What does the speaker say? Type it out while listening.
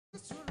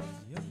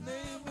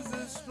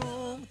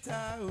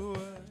tower.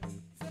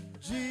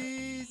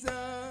 Jesus,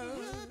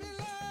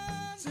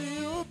 to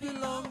you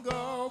belong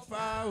all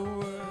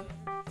power.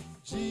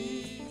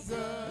 Jesus,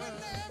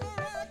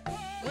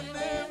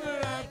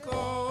 whenever I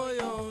call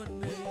your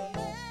name,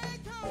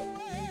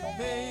 you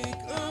make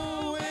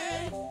a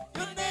way.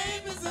 Your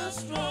name is a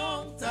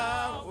strong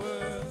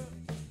tower.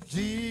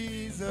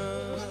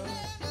 Jesus,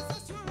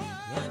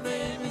 your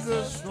name is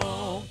a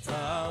strong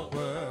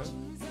tower.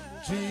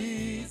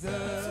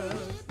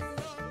 Jesus,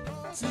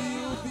 to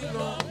you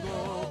belong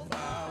all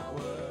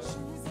power.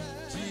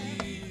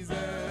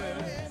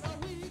 Jesus,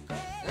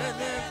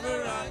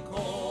 whenever I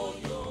call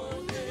your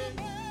name,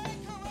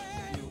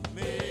 you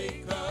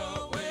make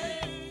a way.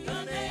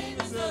 Your name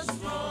is a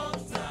strong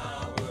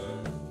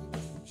tower.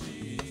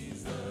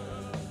 Jesus.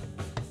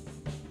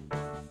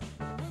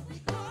 When we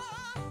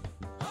call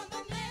on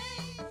the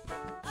name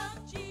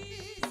of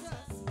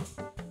Jesus,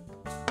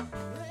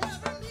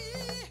 every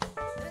knee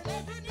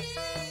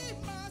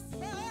must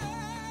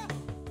bow.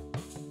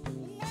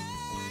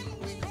 When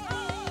we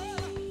call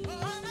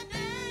on the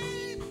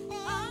name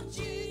of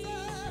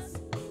Jesus,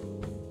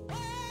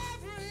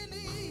 every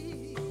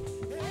knee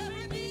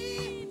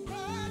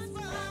must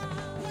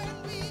bow.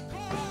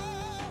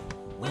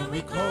 When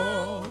we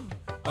call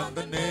on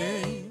the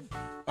name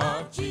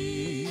of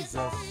Jesus,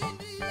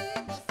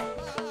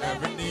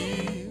 every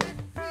knee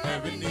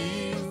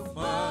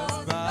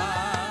must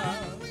bow.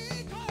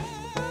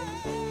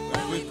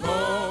 When we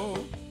call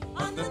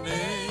on the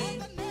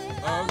name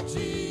of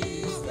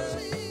Jesus,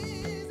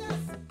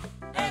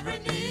 every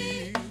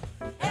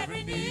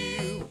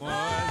knee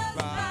must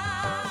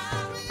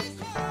bow.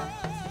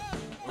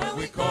 When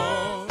we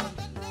call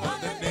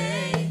on the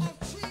name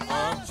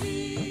of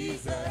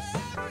Jesus,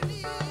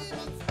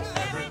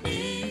 every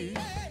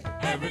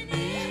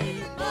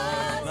knee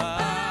must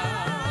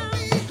bow.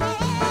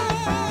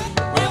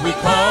 When we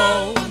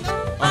call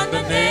on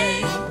the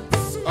name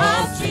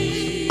of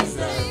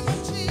Jesus,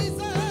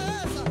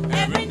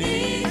 every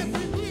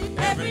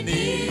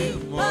knee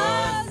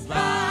must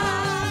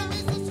bow.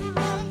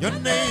 Your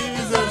name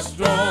is a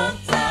strong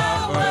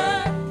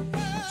tower.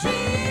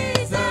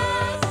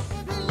 Jesus,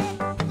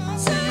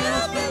 to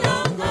you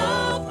belong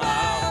all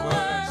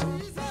power.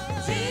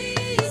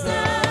 Jesus,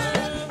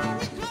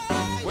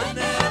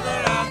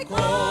 whenever I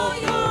call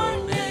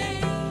your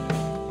name,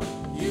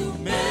 you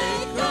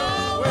make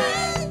a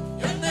way.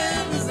 Your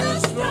name is a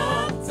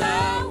strong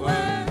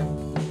tower.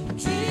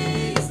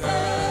 Jesus,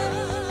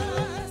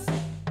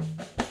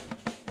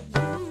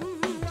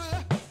 You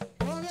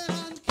are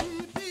and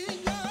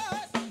keeping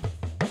us.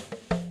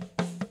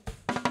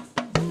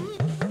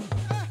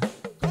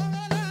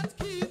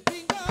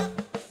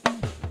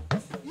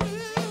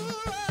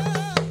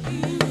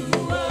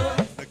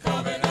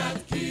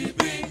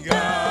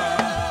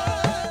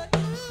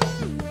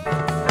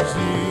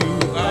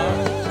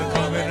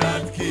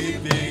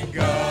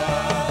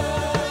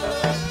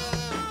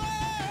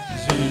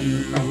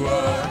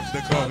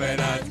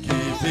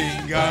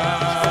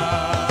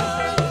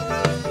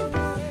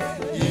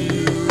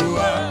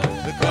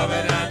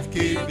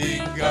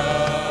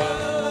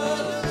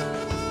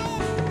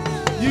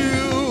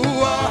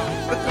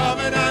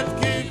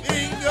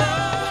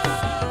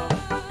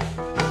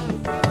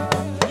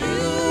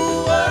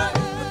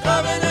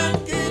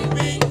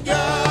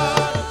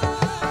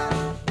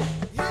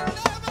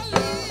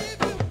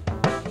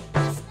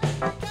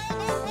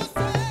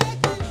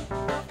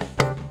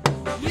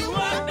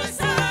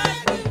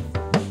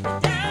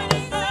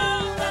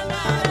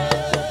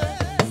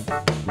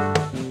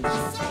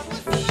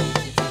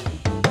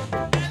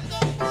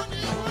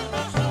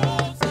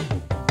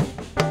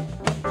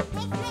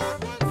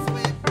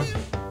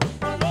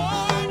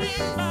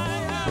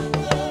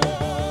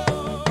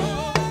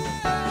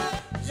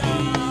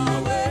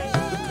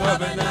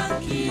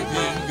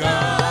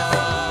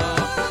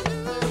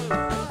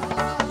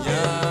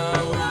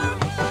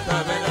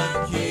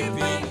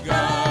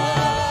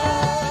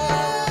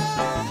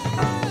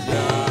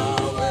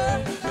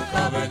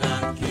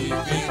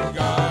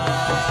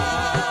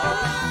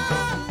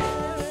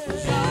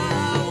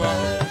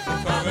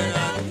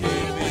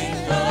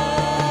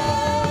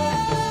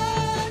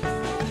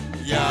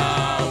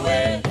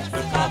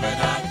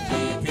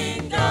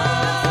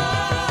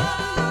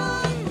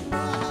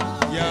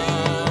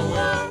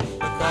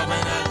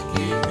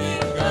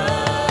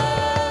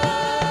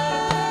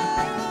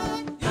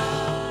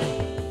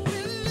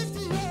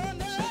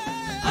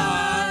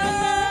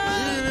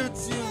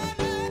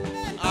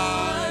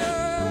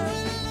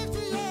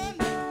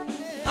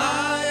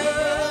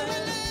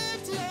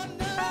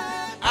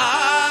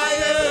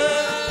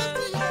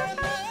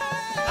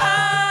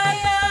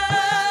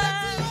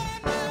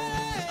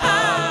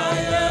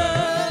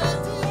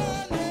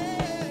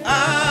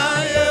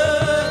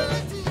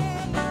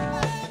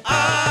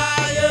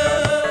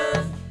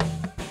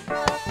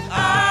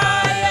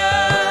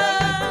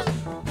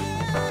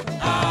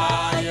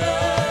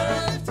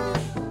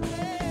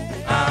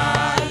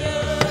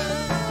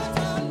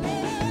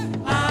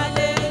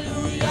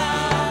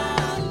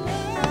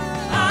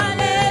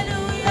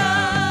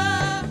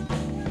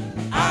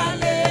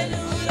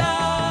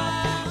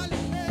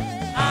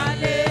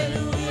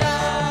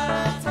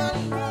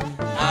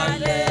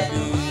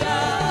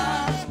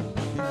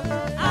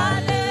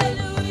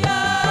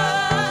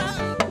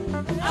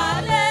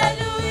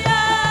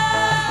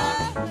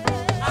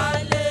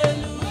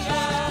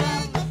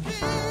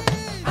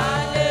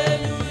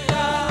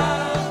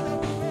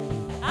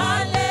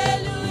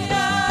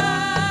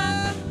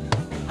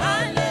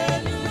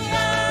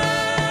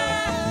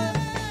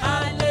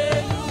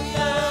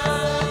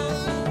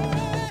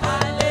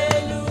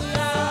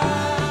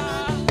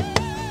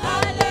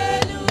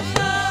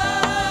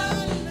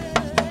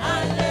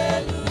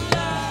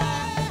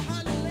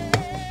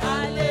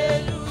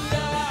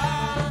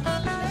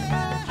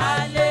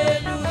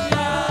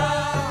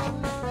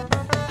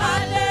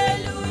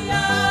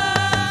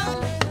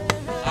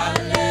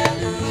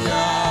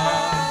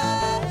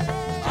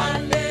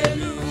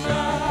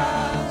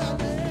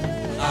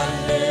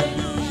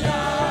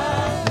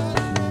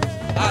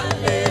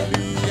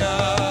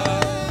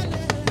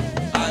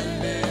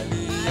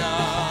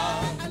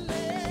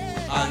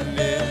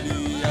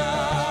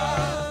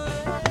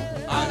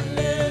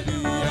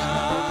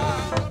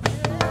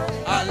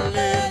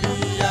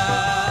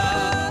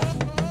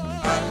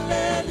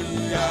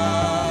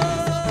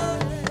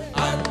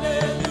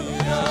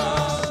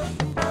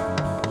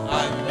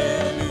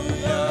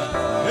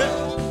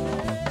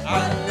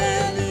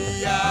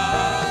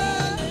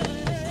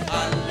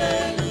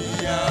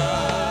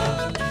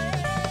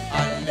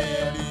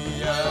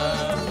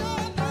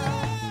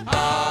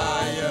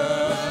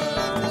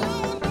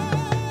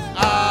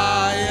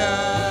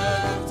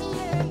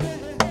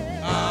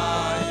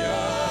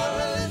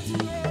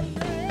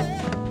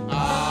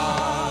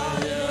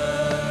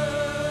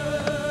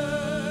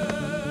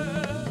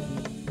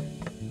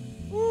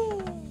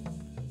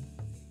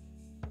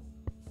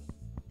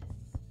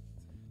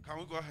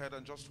 we go ahead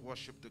and just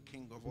worship the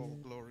King of all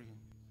glory,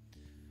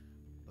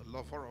 the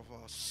lover of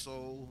our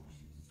soul,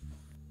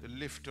 the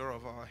lifter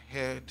of our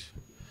head,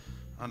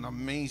 an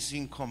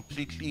amazing,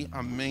 completely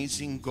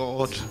amazing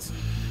God,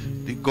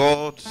 the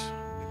God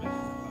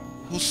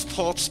whose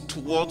thoughts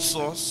towards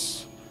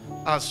us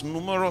as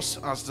numerous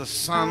as the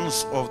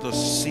sands of the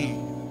sea.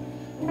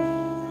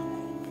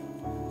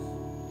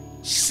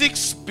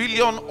 6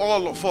 billion,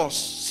 all of us,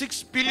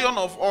 6 billion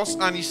of us,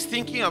 and he's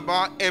thinking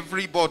about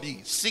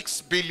everybody.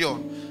 6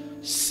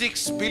 billion,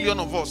 6 billion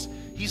of us.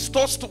 His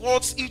thoughts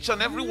towards each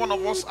and every one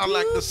of us are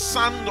like the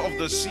sand of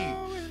the sea.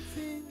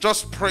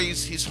 Just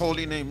praise his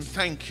holy name.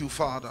 Thank you,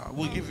 Father.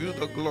 We give you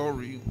the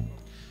glory.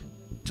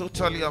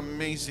 Totally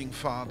amazing,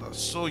 Father.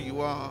 So you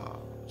are,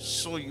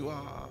 so you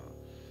are,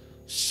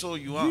 so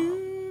you are.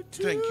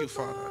 Thank you,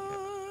 Father.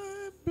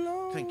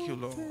 Thank you,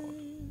 Lord.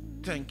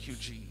 Thank you,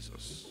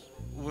 Jesus.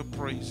 We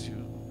praise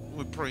you.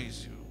 We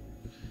praise you.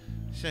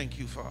 Thank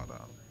you,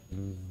 Father.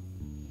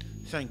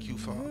 Thank you,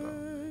 Father.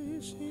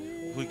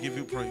 We give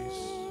you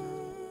praise.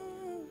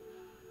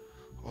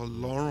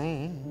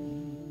 Ọlọ́run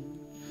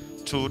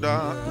tó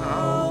dá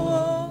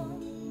àwọn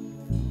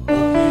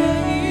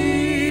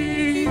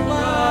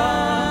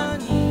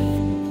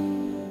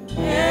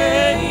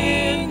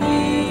ẹ̀yin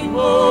ni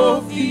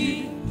mo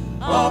fi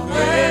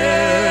ọpẹ́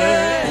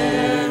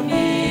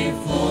mi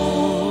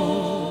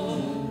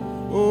fún.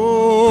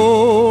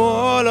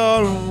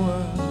 Ọlọ́run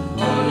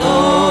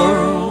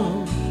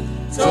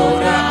tó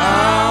dá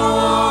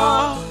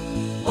àwọn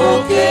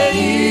òkè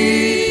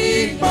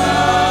ìgbàanì,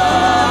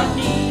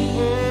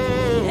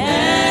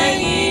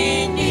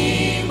 ẹ̀yin ni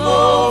mo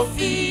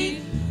fi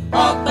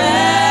ọpẹ́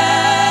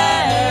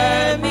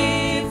mi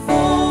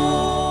fún.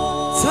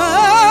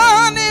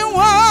 Tani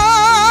wọ́n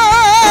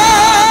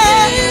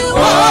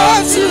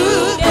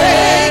tún gbé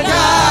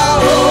ga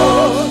o,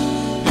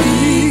 bí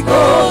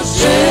kò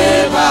ṣe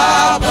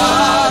bàbá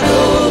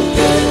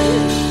lókè.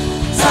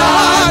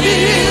 Tani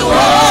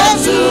wọ́n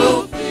tún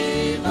fi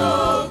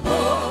gbogbo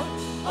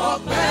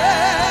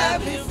ọpẹ́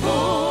mi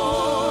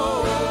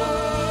fún.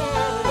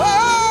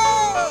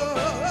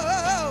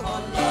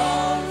 Ọlọ́run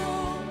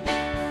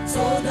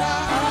tó dá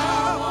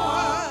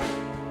àwọn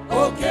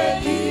òkè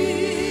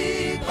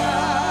ìgbàanì,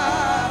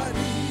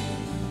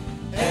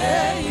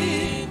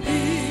 ẹ̀yin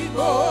ni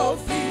mo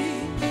fi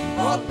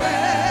ọpẹ́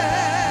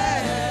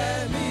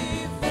mi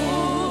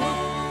fún.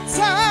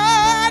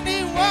 Tani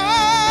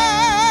wọ́n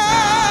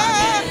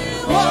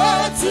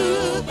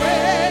tún gbé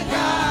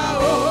ga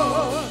o,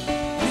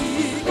 bí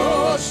kò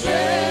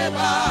ṣe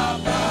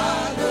bàbá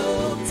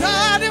lókè.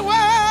 Tani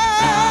wọ́n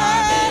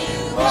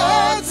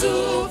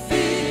tún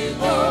fi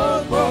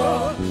gbogbo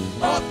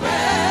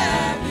ọpẹ́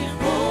mi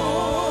fún.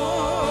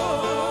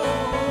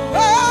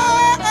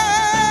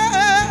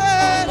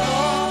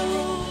 Ọlọ́run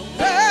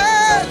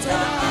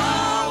ẹ̀dá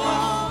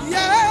àwọn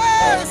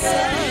òkè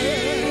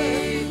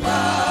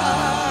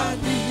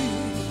ìgbàanì,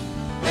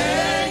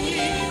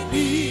 ẹ̀yin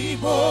ni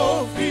mo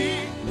fi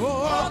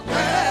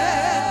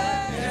ọpẹ́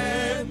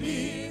mi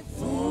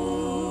fún.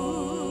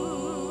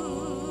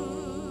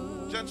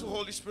 Gentle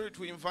Holy Spirit,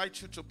 we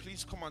invite you to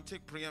please come and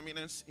take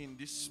preeminence in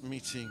this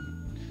meeting.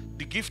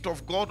 The gift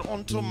of God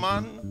unto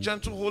man,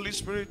 gentle Holy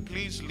Spirit,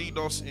 please lead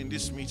us in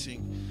this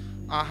meeting.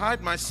 I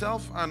hide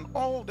myself and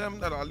all them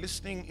that are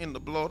listening in the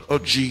blood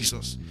of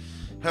Jesus.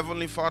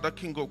 Heavenly Father,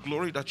 King of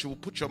glory, that you will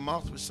put your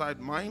mouth beside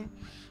mine.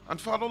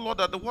 And Father, Lord,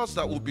 that the words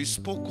that will be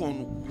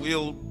spoken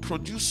will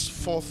produce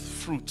forth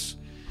fruit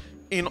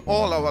in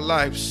all our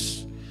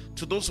lives.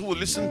 To those who will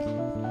listen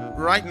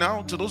right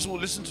now, to those who will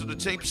listen to the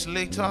tapes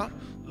later,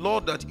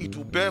 Lord, that it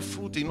will bear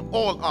fruit in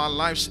all our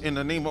lives in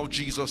the name of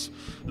Jesus.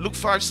 Luke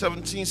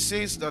 5:17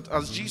 says that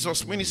as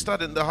Jesus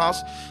ministered in the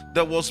house,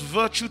 there was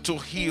virtue to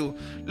heal.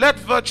 Let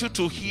virtue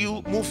to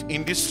heal move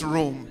in this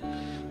room,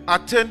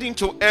 attending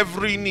to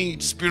every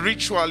need,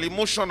 spiritual,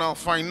 emotional,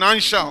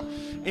 financial,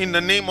 in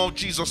the name of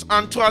Jesus.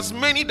 And to as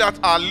many that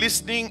are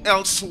listening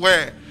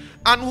elsewhere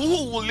and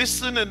who will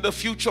listen in the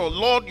future,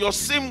 Lord, your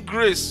same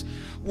grace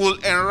will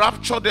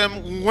enrapture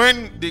them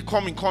when they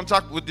come in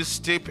contact with this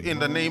tape in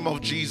the name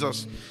of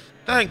Jesus.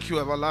 Thank you,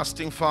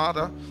 everlasting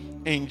Father.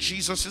 In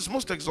Jesus'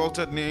 most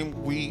exalted name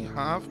we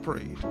have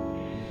prayed.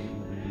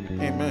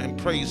 Amen.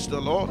 Praise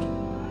the Lord.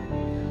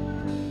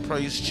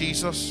 Praise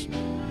Jesus.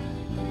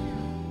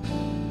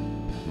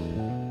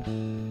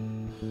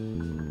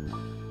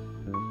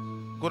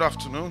 Good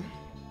afternoon.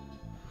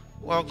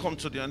 Welcome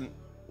to the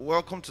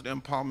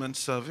empowerment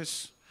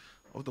service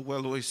of the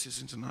Oasis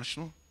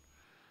International.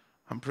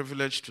 I'm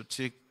privileged to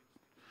take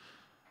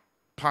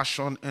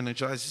passion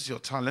energizes your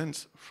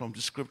talent from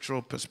the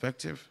scriptural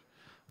perspective.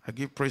 I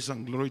give praise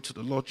and glory to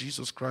the Lord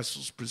Jesus Christ,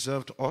 who's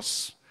preserved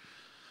us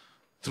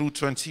through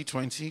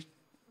 2020,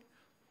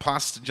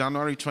 past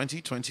January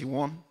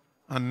 2021,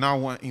 and now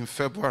we're in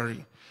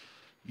February.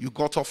 You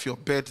got off your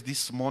bed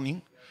this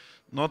morning,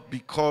 not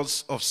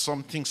because of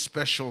something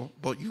special,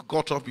 but you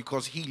got up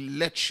because he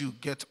let you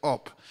get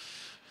up.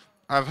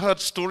 I've heard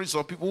stories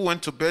of people who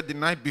went to bed the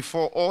night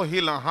before, all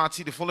hale and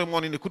hearty. The following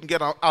morning, they couldn't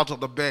get out of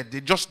the bed.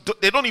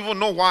 They don't even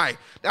know why.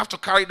 They have to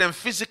carry them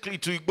physically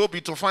to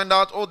Igbobi to find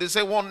out, oh, they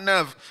say one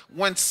nerve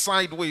went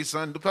sideways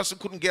and the person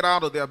couldn't get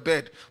out of their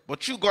bed.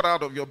 But you got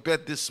out of your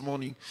bed this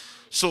morning.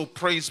 So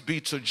praise be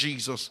to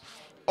Jesus.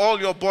 All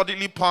your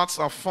bodily parts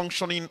are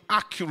functioning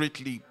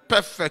accurately,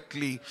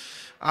 perfectly,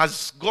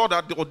 as God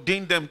had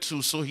ordained them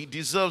to, so he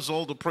deserves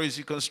all the praise.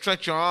 You can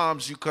stretch your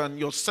arms,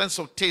 your sense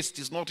of taste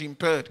is not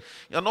impaired.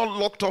 You're not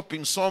locked up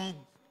in some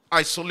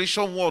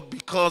isolation ward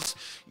because,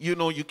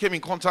 you came in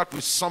contact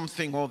with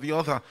something or the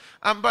other.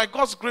 And by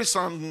God's grace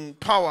and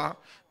power,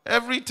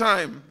 every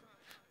time,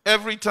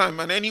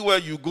 and anywhere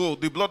you go,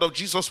 the blood of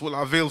Jesus will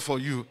avail for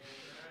you.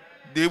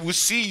 They will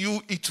see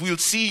you, it will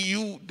see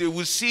you, they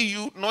will see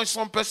you,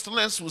 noisome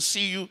pestilence will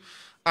see you,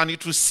 and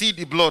it will see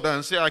the blood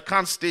and say, I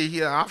can't stay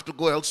here, I have to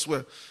go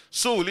elsewhere.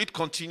 So will it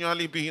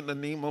continually be in the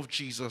name of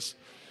Jesus.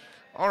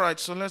 All right,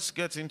 so let's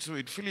get into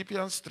it.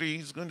 Philippians 3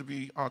 is going to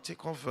be our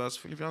takeoff verse.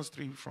 Philippians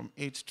 3 from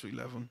 8 to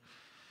 11.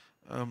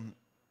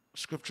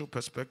 Scriptural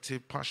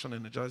perspective, passion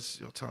energizes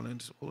your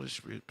talent. Holy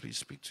Spirit, please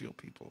speak to your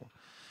people.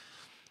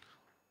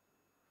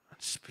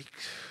 And speak.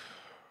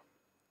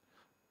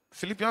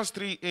 Philippians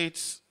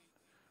 3:8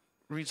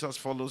 reads as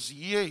follows: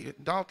 Yea,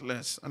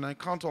 doubtless, and I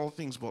count all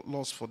things but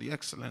loss for the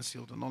excellency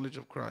of the knowledge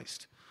of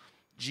Christ,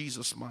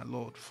 Jesus my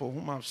Lord, for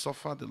whom I have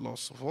suffered the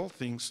loss of all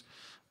things,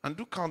 and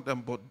do count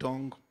them but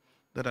dung,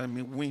 that I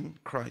may win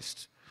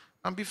Christ,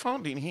 and be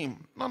found in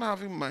him, not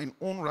having mine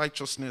own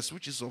righteousness,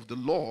 which is of the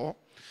law,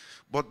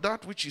 but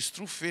that which is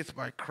through faith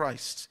by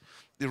Christ,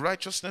 the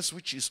righteousness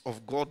which is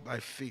of God by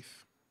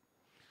faith,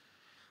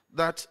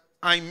 that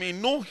I may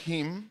know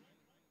him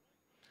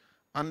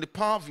and the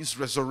power of his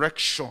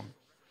resurrection.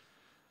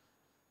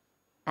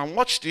 And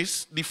watch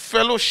this, the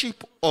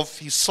fellowship of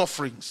his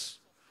sufferings,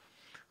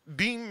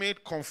 being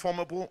made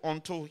conformable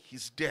unto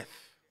his death,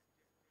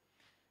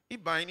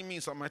 if by any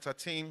means I might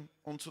attain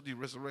unto the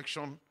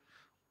resurrection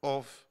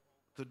of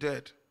the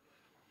dead.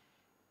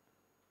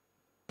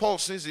 Paul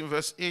says in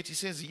verse 8, he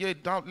says, Yea,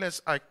 doubtless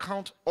I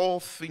count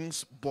all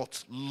things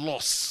but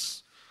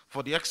loss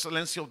for the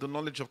excellency of the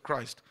knowledge of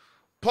Christ.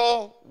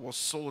 Paul was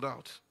sold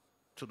out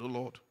to the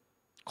Lord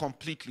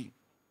completely.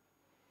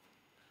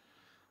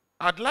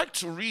 I'd like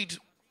to read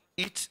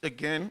it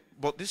again,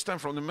 but this time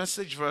from the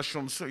Message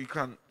version so you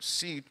can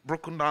see it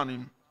broken down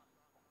in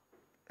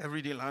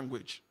everyday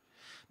language.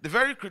 The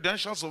very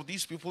credentials of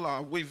these people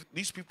are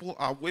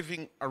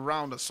waving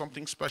around as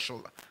something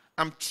special.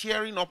 I'm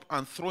tearing up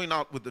and throwing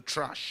out with the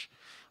trash,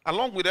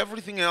 along with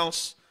everything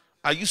else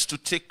I used to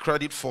take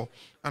credit for.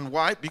 And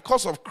why?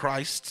 Because of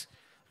Christ.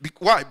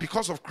 Why?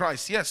 Because of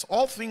Christ. Yes,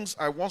 all things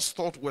I once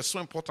thought were so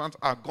important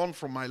are gone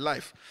from my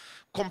life.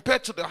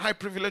 Compared to the high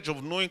privilege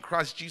of knowing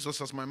Christ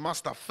Jesus as my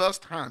master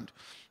firsthand,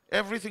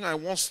 everything I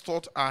once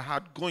thought I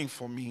had going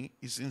for me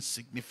is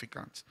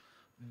insignificant.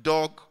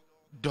 Dung.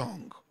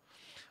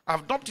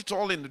 I've dumped it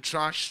all in the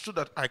trash so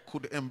that I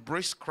could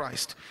embrace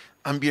Christ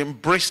and be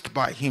embraced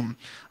by him.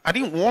 I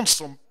didn't want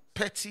some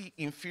petty,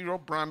 inferior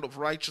brand of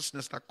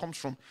righteousness that comes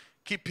from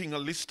keeping a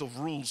list of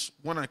rules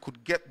when I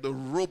could get the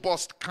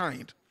robust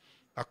kind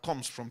that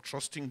comes from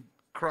trusting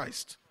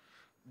Christ,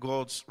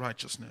 God's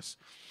righteousness.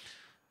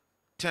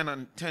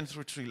 10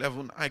 through to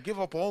 11, I gave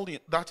up all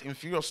that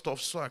inferior stuff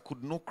so I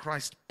could know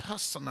Christ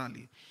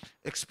personally,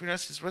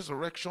 experience his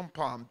resurrection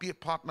power, and be a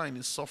partner in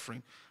his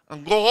suffering,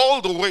 and go all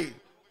the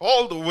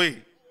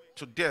way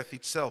to death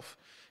itself.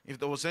 If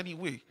there was any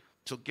way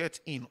to get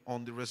in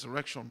on the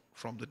resurrection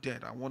from the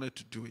dead, I wanted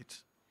to do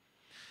it.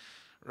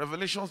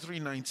 Revelation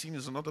 3:19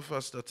 is another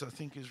verse that I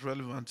think is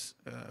relevant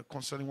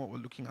concerning what we're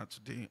looking at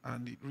today,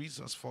 and it reads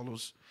as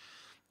follows: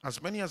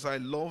 As many as I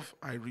love,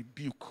 I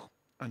rebuke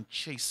and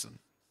chasten.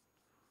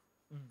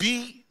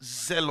 Be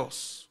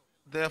zealous,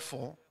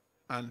 therefore,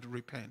 and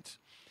repent.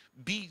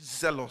 Be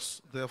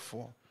zealous,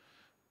 therefore,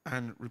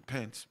 and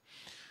repent.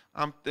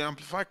 The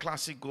Amplified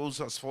Classic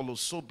goes as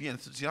follows: So be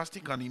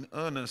enthusiastic and in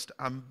earnest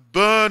and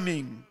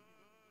burning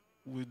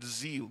with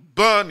zeal.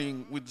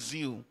 Burning with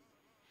zeal.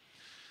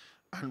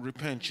 And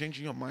repent,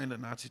 changing your mind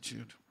and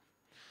attitude.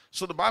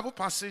 So the Bible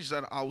passage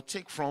that I want to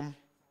take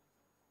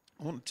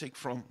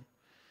from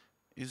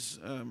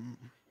is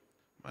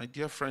my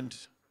dear friend,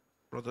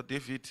 Brother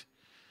David,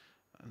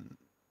 and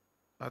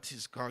that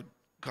is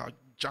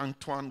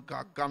Gargantuan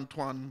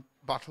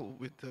battle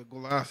with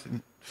Goliath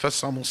in 1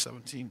 Samuel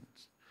 17.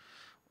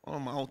 One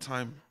of my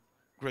all-time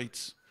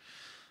greats.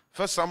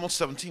 1 Samuel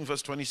 17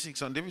 verse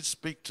 26, and David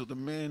spake to the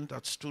men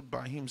that stood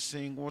by him,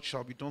 saying, What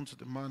shall be done to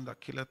the man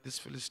that killeth this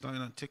Philistine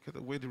and taketh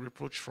away the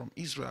reproach from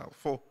Israel?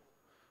 For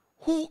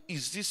who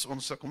is this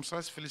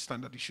uncircumcised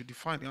Philistine that he should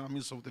defy the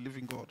armies of the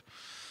living God?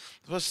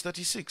 Verse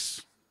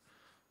 36.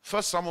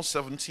 1 Samuel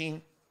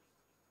 17,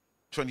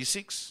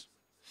 26,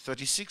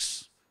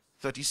 36,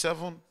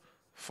 37,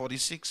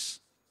 46,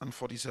 and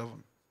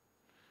 47.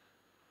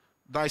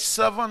 Thy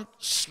servant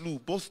slew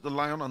both the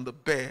lion and the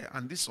bear,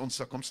 and this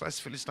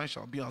uncircumcised Philistine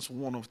shall be as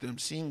one of them,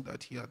 seeing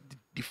that he had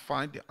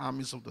defied the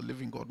armies of the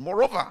living God.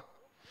 Moreover,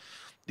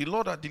 The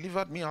Lord had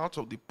delivered me out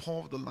of the paw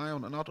of the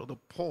lion and out of the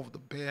paw of the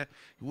bear.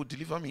 He will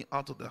deliver me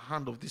out of the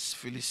hand of this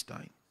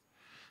Philistine.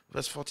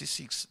 Verse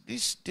 46.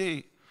 This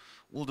day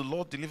will the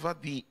Lord deliver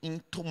thee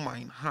into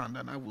mine hand,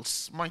 and I will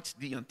smite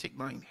thee and take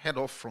thine head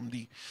off from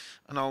thee.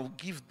 And I will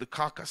give the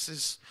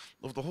carcasses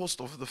of the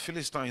host of the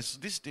Philistines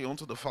this day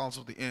unto the fowls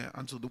of the air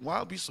and to the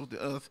wild beasts of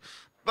the earth,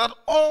 that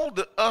all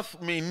the earth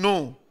may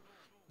know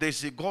there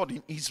is a God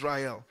in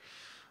Israel.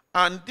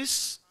 And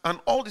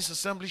all this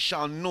assembly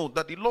shall know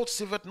that the Lord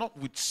saveth not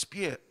with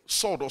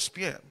sword or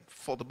spear,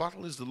 for the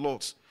battle is the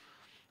Lord's,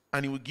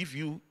 and he will give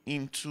you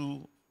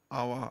into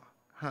our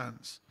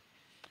hands.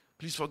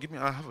 Please forgive me,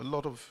 I have a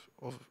lot of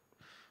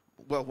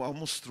we're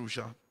almost through,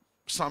 Sha.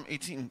 Psalm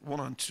 18, 1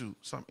 and 2.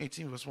 Psalm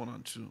 18, verse 1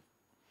 and 2.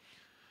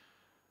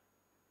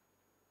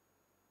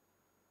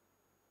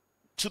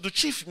 To the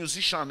chief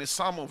musician, a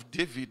psalm of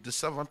David, the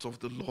servant of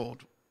the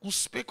Lord, who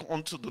spake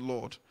unto the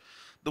Lord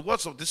the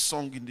words of this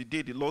song in the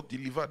day the Lord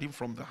delivered him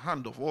from the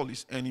hand of all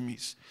his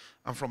enemies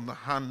and from the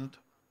hand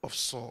of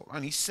Saul.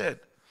 And he said,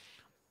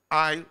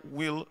 I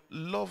will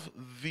love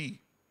thee,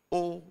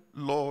 O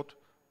Lord,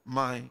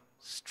 my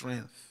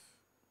strength.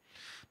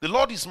 The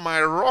Lord is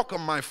my rock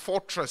and my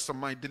fortress and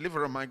my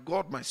deliverer, my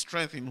God, my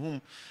strength, in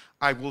whom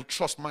I will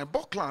trust, my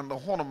buckler and the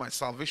horn of my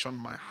salvation,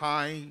 my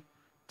high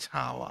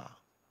tower.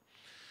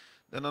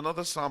 Then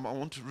another psalm I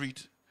want to read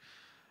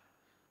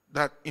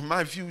that, in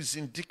my view, is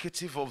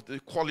indicative of the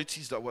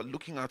qualities that we're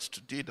looking at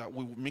today that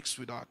we will mix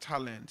with our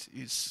talent,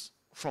 is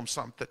from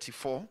Psalm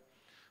 34,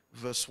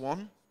 verse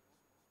 1.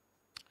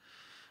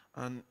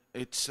 And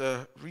it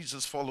reads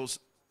as follows: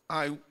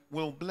 I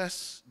will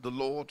bless the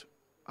Lord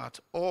at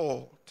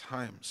all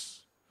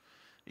times.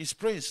 His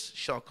praise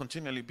shall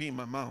continually be in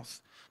my mouth.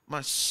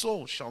 My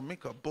soul shall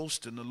make a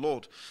boast in the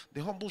Lord.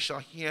 The humble shall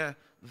hear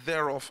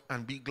thereof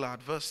and be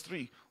glad. Verse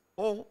 3.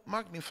 Oh,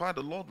 magnify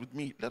the Lord with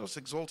me. Let us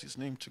exalt his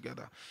name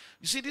together.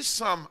 You see, this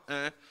psalm,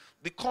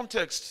 the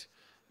context,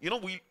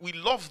 we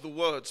love the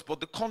words, but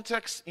the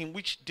context in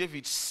which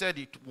David said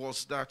it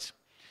was that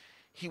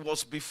he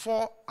was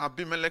before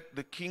Abimelech,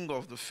 the king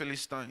of the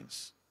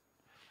Philistines.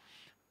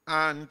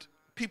 And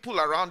people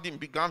around him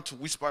began to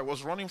whisper. I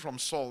was running from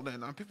Saul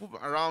then, and people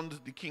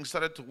around the king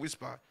started to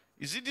whisper,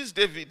 is it this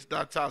David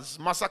that has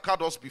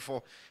massacred us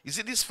before? Is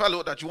it this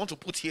fellow that you want to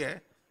put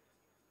here?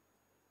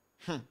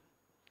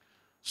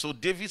 So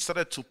David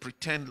started to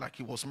pretend like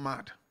he was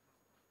mad.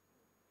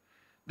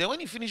 Then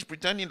when he finished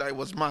pretending that he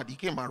was mad, he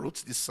came and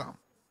wrote this psalm.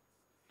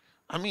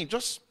 I mean,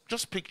 just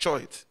picture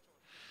it.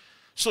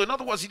 So in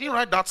other words, he didn't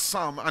write that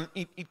psalm, and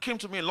it came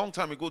to me a long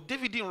time ago.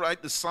 David didn't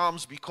write the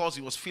psalms because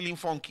he was feeling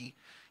funky,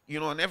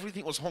 and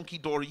everything was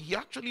hunky-dory. He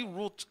actually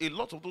wrote a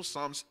lot of those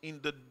psalms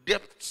in the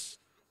depths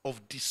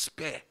of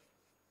despair.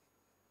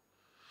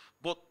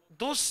 But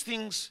those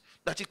things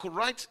that he could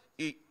write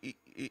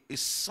a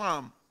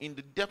psalm in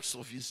the depths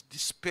of his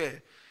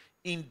despair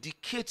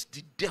indicate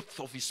the depth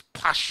of his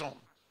passion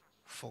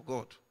for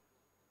God.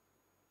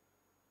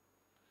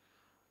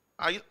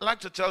 I like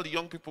to tell the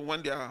young people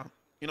when they are,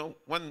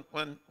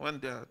 when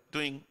they're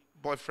doing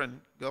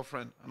boyfriend,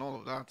 girlfriend, and all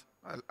of that,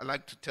 I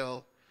like to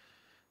tell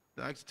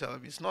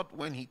them it's not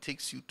when he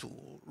takes you to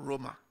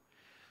Roma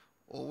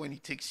or when he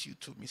takes you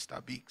to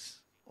Mr.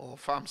 Biggs or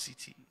Farm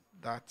City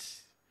that,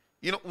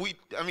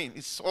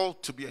 it's all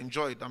to be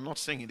enjoyed. I'm not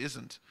saying it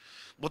isn't.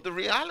 But the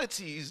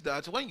reality is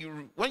that when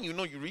you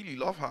know you really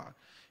love her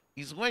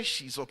is when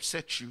she's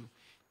upset you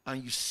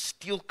and you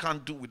still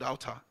can't do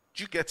without her.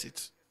 Do you get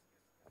it?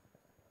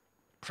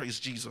 Praise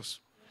Jesus.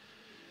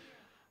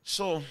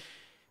 So,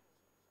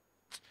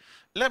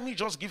 let me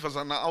just give us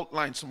an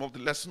outline some of the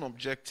lesson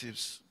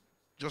objectives,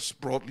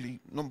 just broadly.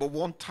 Number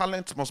one,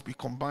 talent must be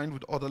combined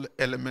with other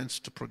elements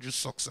to produce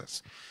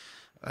success.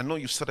 I know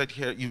you started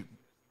here,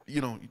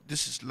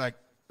 this is like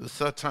the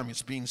third time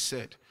it's being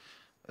said.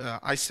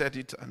 I said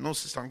it, I know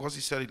Sister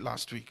Ngozi said it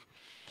last week.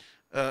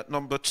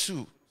 Number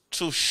two,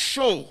 to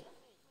show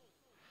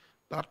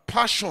that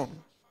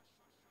passion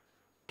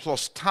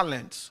plus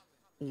talent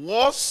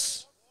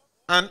was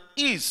and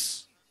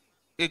is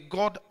a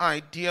God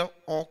idea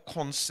or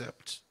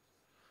concept.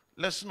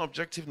 Lesson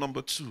objective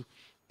number 2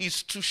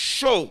 is to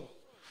show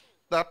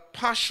that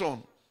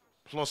passion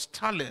plus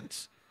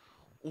talent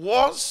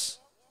was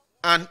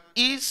and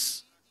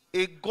is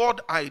a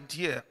God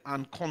idea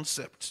and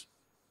concept.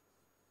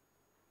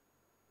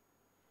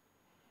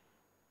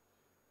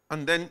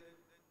 And then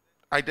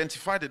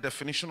identify the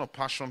definition of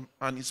passion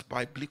and its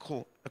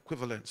biblical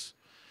equivalence.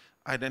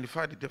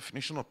 Identify the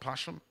definition of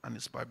passion and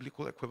its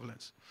biblical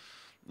equivalence.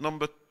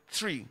 Number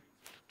 3,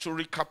 to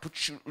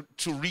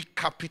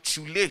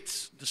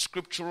recapitulate the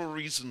scriptural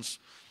reasons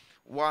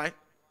why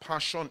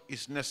passion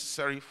is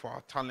necessary for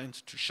our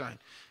talent to shine.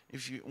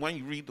 When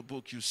you read the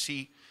book, you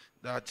see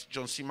that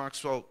John C.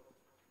 Maxwell,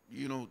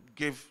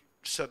 gave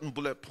certain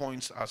bullet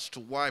points as to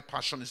why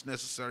passion is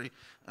necessary,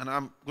 and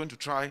I'm going to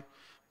try,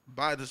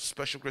 by the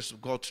special grace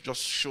of God, to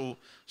just show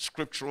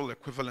scriptural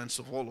equivalence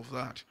of all of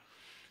that.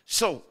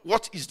 So,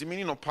 what is the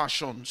meaning of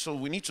passion? So,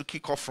 we need to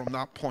kick off from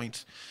that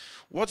point.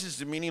 What is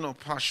the meaning of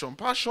passion?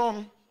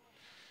 Passion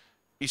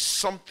is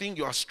something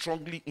you are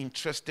strongly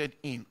interested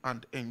in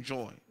and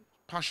enjoy.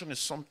 Passion is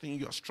something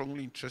you are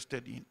strongly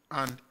interested in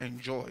and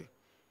enjoy.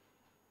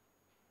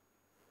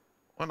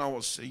 When I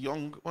was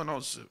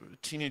a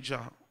teenager,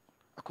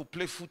 I could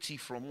play footy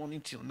from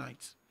morning till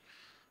night.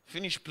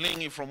 Finish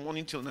playing it from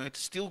morning till night,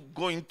 still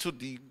going to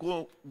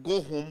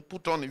go home,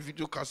 put on a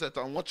video cassette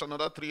and watch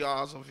another 3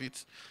 hours of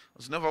it. I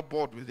was never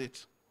bored with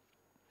it.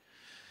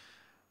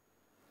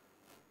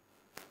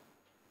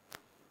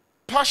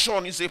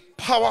 Passion is a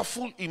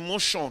powerful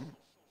emotion.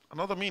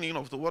 Another meaning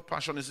of the word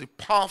passion is a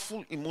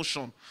powerful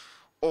emotion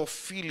or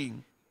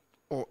feeling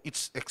or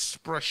its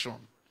expression.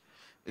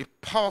 A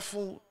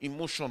powerful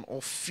emotion or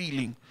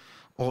feeling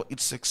or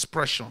its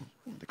expression.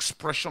 The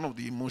expression of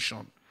the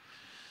emotion.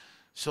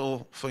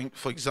 So,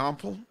 for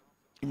example,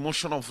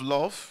 emotion of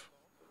love,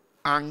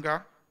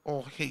 anger,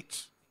 or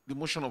hate. The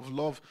emotion of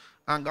love,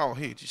 anger, or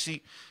hate. You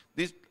see,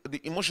 the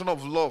emotion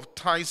of love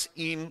ties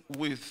in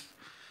with,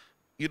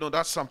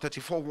 that Psalm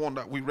 34:1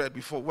 that we read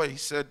before, where he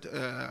said,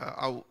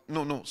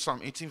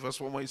 Psalm 18 verse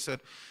 1, where he said,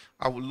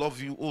 I will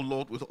love you, O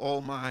Lord, with all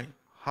my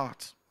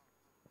heart.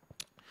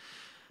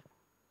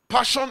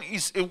 Passion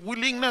is a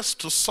willingness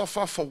to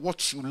suffer for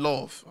what you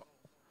love.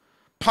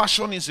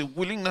 Passion is a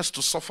willingness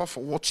to suffer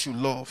for what you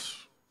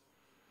love.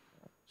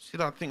 See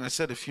that thing I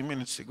said a few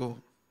minutes ago?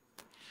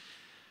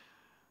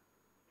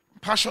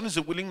 Passion is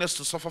a willingness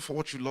to suffer for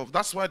what you love.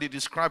 That's why they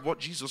describe what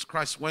Jesus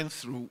Christ went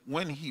through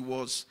when he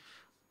was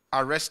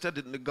arrested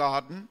in the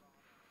garden,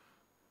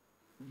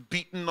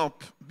 beaten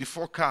up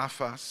before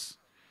Caiaphas,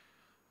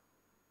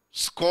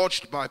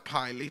 scourged by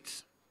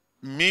Pilate,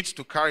 made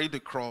to carry the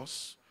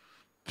cross,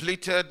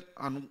 plated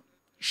and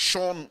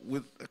shorn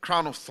with a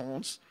crown of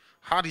thorns,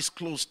 had his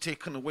clothes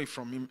taken away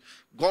from him,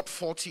 got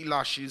 40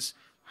 lashes,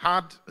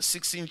 had a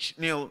 6-inch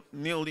nail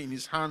nailed in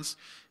his hands,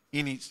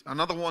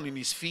 another one in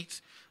his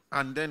feet,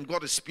 and then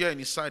got a spear in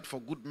his side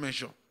for good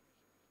measure.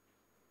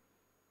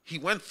 He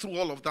went through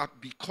all of that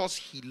because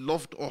he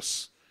loved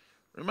us.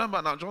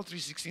 Remember now, John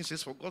 3:16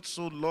 says, for God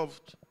so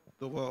loved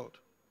the world.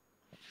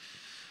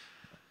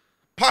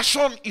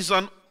 Passion is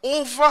an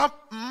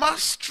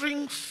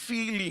overmastering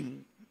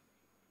feeling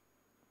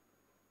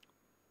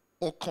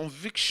or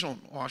conviction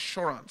or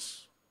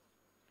assurance.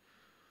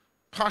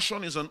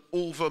 Passion is an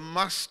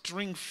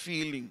overmastering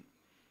feeling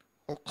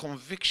or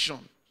conviction,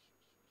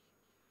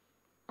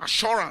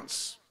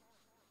 assurance,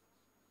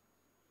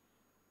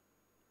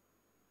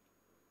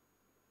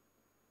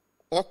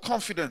 or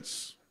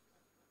confidence,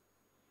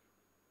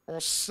 or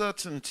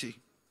certainty.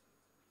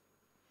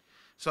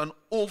 It's an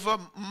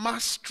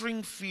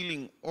overmastering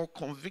feeling or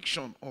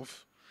conviction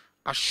of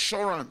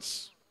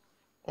assurance,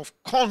 of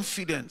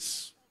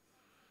confidence,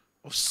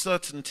 of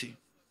certainty.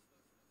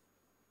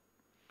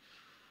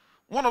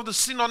 One of the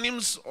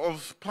synonyms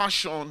of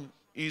passion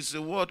is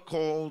a word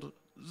called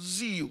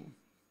zeal.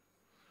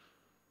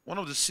 One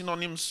of the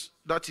synonyms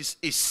that is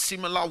a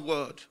similar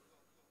word.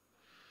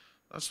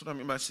 That's what I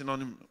mean by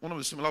synonym. One of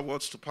the similar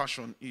words to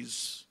passion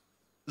is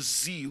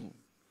zeal.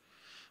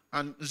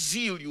 And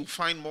zeal you'll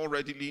find more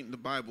readily in the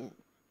Bible,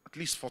 at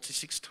least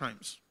 46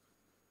 times.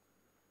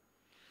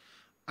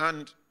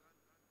 And,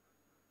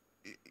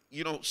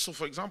 so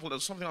for example,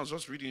 there's something I was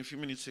just reading a few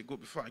minutes ago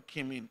before I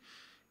came in.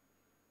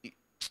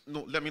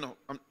 No, let me not.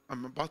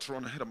 I'm about to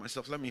run ahead of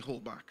myself. Let me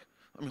hold back.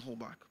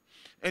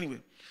 Anyway,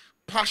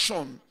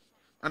 passion.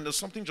 And there's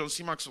something John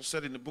C. Maxwell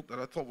said in the book that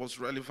I thought was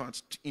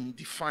relevant in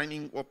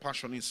defining what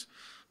passion is.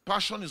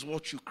 Passion is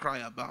what you cry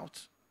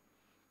about.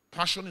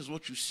 Passion is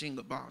what you sing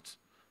about.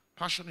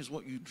 Passion is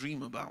what you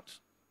dream about.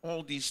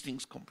 All these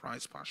things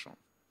comprise passion.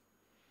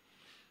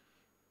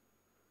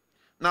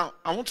 Now,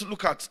 I want to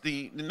look at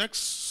the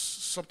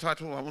next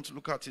subtitle I want to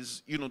look at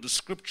is, the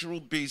scriptural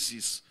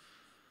basis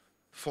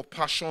for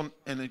passion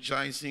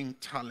energizing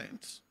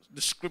talent.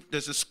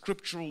 There's a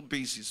scriptural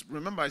basis.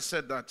 Remember I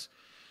said that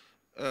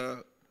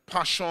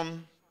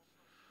passion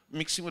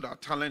mixing with our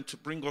talent to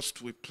bring us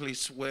to a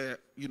place where,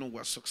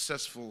 we're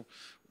successful,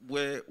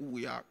 where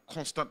we are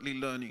constantly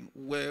learning,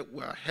 where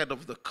we're ahead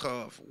of the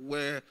curve,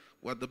 where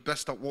we're the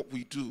best at what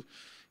we do,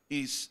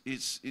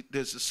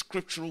 there's a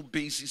scriptural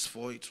basis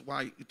for it,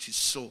 why it is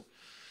so.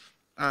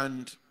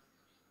 And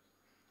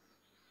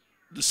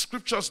the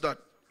scriptures that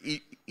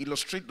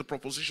illustrate the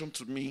proposition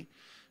to me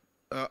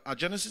are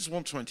Genesis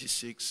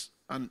 1:26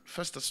 and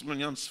 1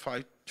 Thessalonians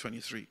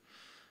 5:23.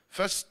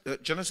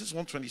 Genesis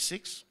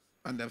 1:26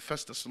 and then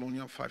 1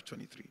 Thessalonians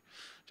 5:23.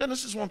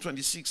 Genesis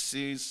 1:26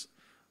 says,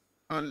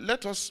 and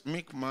let us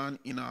make man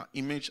in our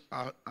image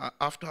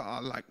after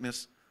our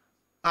likeness,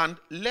 and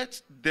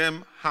let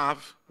them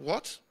have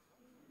what?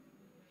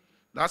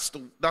 That's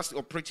the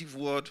operative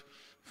word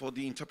for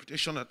the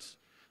interpretation that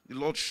the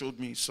Lord showed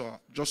me. So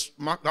just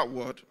mark that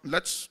word.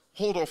 Let's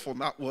hold off on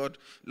that word.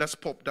 Let's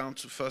pop down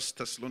to 1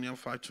 Thessalonians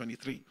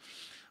 5:23.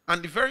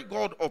 And the very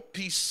God of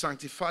peace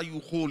sanctify you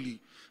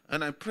wholly.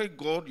 And I pray,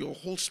 God, your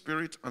whole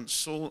spirit and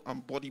soul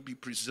and body be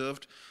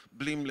preserved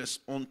blameless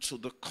unto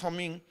the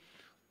coming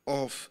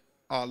of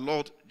our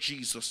Lord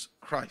Jesus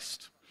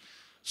Christ.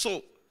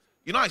 So,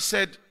 I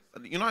said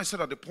at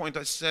the point,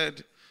 I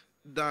said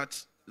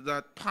that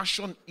that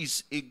passion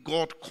is a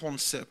God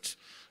concept.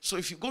 So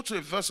if you go to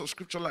a verse of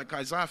scripture like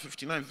Isaiah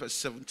 59 verse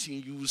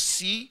 17, you will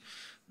see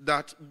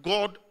that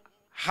God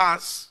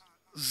has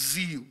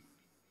zeal.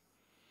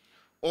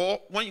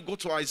 Or when you go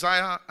to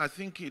Isaiah, I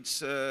think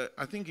it's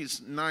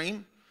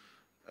 9,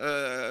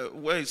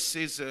 where it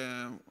says,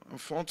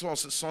 "For unto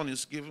us a son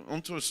is given,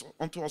 unto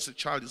us a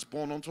child is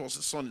born, unto us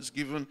a son is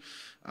given,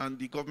 and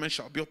the government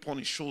shall be upon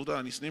his shoulder,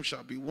 and his name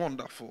shall be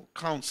Wonderful,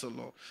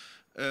 Counselor,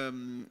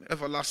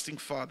 Everlasting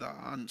Father,"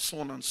 and so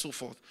on and so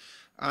forth.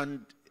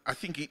 And I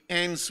think it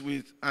ends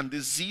with, "And the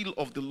zeal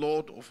of the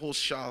Lord of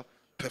hosts shall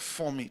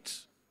perform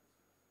it."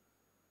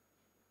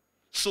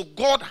 So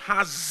God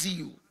has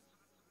zeal.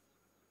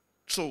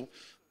 So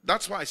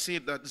that's why I say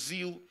that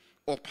zeal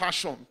or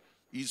passion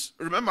is,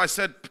 remember I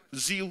said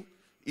zeal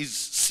is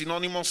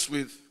synonymous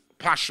with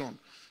passion.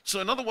 So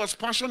in other words,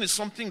 passion is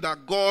something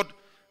that God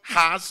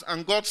has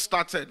and God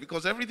started,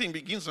 because everything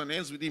begins and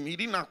ends with him. He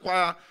didn't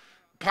acquire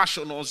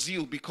passion or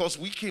zeal because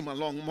we came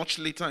along much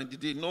later in the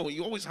day. No, he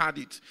always had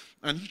it,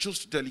 and he chose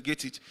to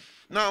delegate it.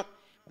 Now,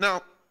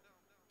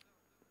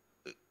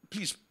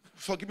 please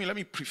forgive me. Let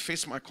me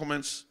preface my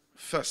comments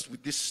first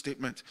with this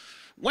statement.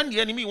 When the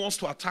enemy wants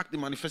to attack the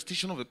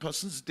manifestation of a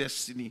person's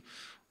destiny,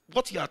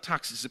 what he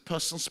attacks is a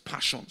person's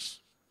passions.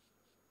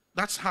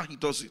 That's how he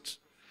does it.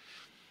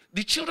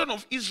 The children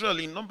of Israel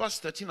in Numbers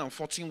 13 and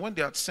 14, when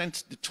they had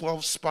sent the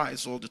 12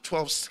 spies or the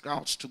 12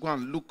 scouts to go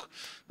and look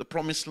the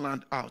promised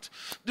land out,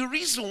 the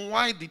reason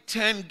why the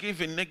 10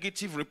 gave a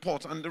negative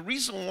report, and the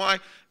reason why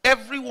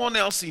everyone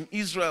else in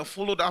Israel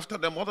followed after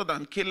them other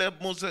than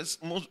Caleb, Moses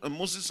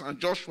and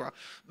Joshua,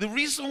 the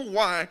reason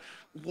why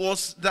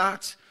was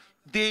that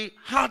they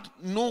had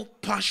no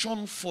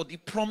passion for the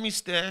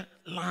promised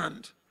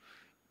land.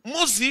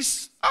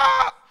 Moses,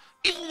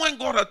 even when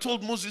God had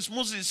told Moses,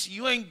 "Moses,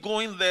 you ain't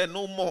going there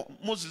no more,"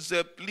 Moses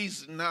said,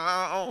 please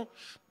now.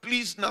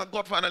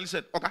 God finally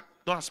said, "Okay,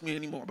 don't ask me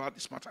anymore about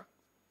this matter.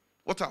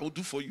 What I will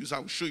do for you is I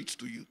will show it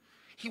to you."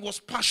 He was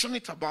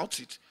passionate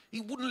about it.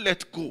 He wouldn't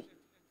let go.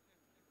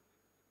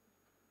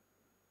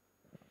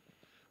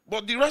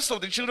 But the rest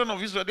of the children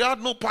of Israel, they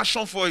had no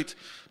passion for it.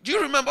 Do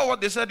you remember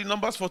what they said in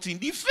Numbers 14?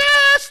 The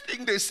first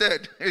thing they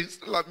said, it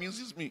still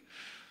amuses me,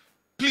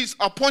 "Please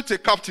appoint a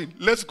captain.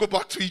 Let's go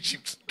back to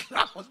Egypt."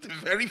 That was the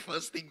very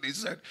first thing they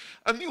said.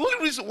 And the only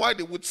reason why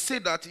they would say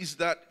that is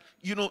that,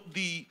 you know,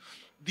 the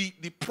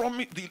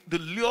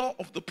lure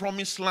of the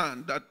promised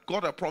land that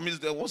God had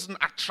promised there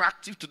wasn't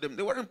attractive to them.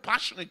 They weren't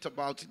passionate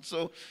about it.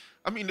 So,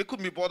 I mean, they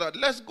couldn't be bothered.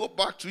 Let's go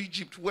back to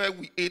Egypt where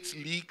we ate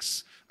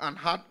leeks and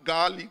had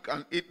garlic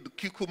and ate the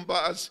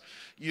cucumbers,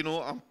 you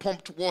know, and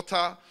pumped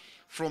water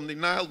from the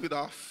Nile with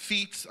our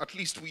feet. At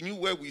least we knew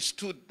where we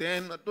stood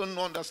then. I don't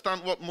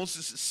understand what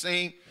Moses is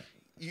saying.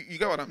 You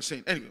get what I'm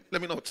saying? Anyway, let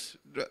me not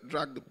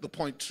drag the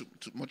point too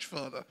much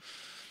further.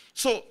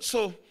 So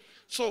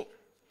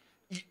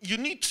we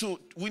need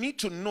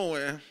to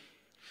know.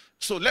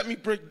 So let me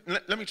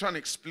try and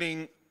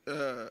explain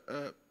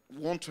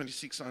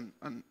 1:26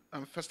 and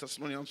 1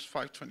 Thessalonians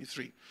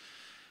 5:23.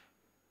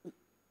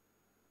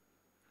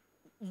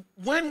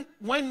 When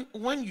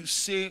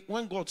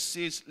God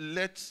says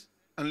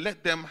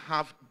let them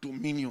have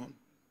dominion,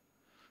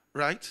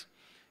 right?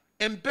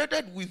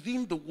 Embedded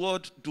within the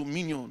word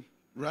dominion,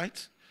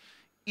 right,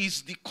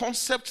 is the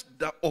concept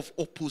of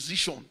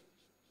opposition.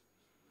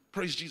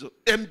 Praise Jesus.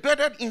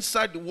 Embedded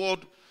inside the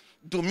word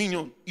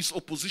dominion is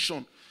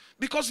opposition.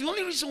 Because the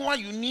only reason why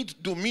you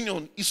need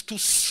dominion is to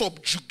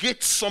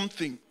subjugate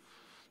something,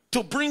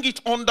 to bring it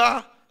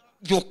under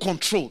your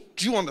control.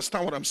 Do you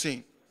understand what I'm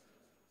saying?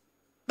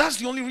 That's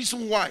the only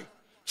reason why.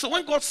 So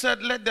when God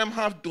said, "Let them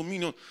have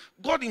dominion,"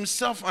 God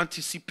himself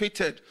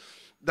anticipated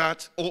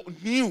that, or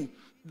knew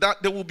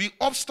that there will be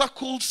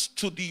obstacles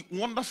to the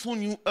wonderful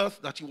new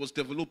earth that he was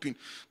developing.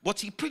 But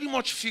he pretty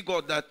much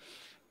figured that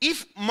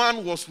if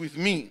man was with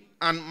me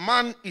and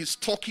man is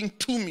talking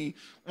to me,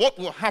 what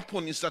will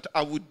happen is that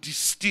I would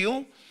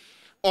distill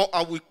or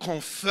I will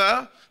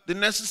confer the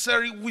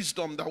necessary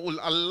wisdom that will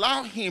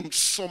allow him to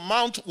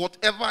surmount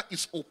whatever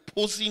is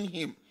opposing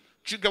him.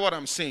 Do you get what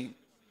I'm saying?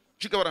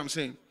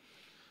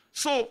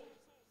 So,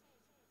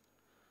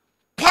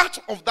 part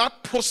of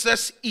that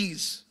process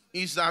is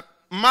that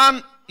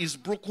man is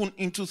broken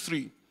into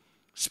three: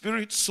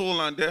 spirit,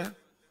 soul, and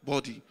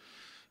body.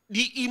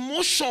 The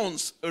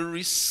emotions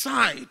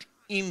reside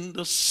in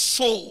the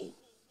soul.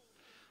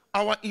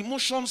 Our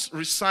emotions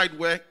reside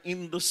where?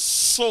 In the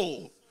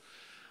soul.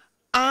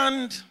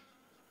 And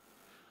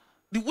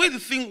the way the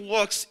thing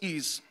works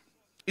is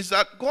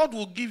that God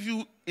will give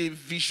you a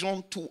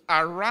vision to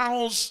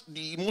arouse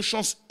the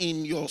emotions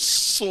in your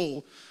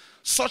soul,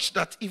 such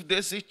that if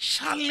there's a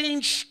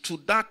challenge to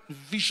that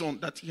vision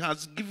that he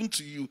has given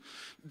to you,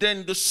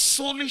 then the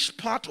soulish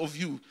part of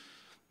you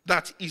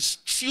that is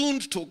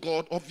tuned to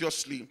God,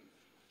 obviously,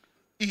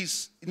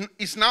 is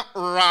now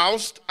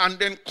aroused and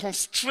then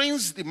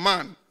constrains the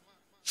man,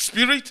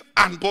 spirit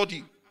and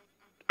body,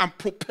 and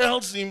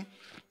propels him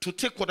to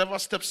take whatever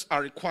steps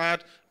are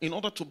required in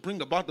order to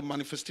bring about the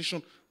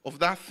manifestation of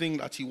that thing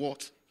that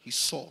he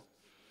saw.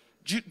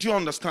 Do you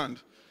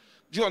understand?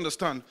 Do you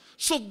understand?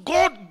 So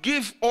God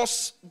gave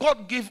us,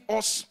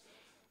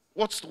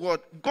 what's the word?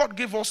 God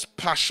gave us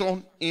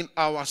passion in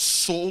our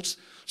souls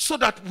so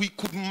that we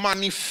could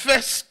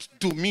manifest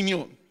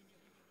dominion.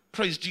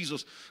 Praise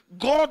Jesus.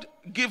 God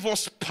gave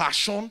us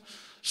passion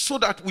so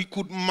that we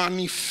could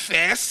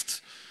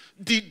manifest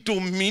the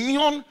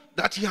dominion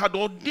that he had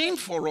ordained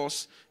for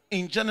us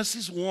in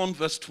Genesis 1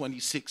 verse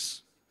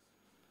 26.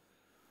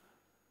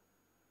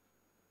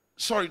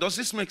 Sorry, does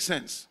this make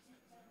sense?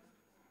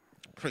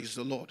 Praise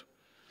the Lord.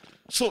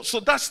 So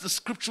that's the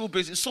scriptural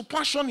basis. So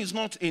passion is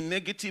not a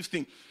negative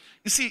thing.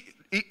 You see,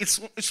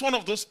 it's one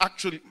of those,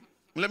 actually,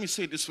 let me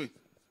say it this way.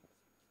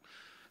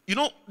 You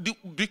know,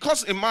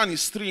 because a man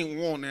is 3 in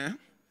 1,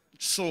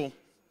 so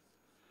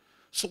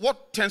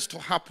what tends to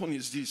happen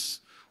is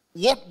this.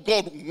 What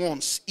God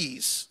wants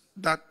is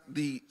that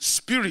the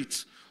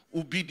spirit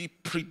will be the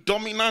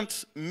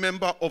predominant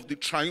member of the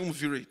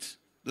triumvirate,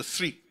 the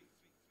 3.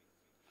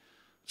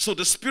 So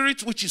the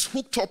spirit which is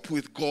hooked up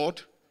with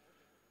God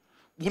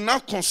will now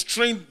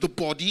constrain the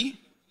body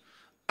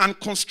and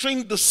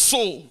constrain the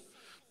soul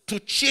to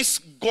chase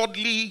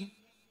godly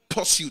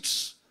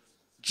pursuits.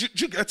 Do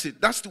you get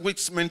it? That's the way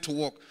it's meant to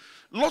work.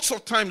 Lots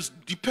of times,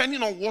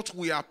 depending on what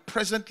we are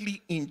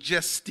presently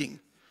ingesting,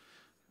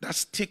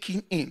 that's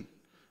taking in.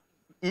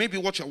 Maybe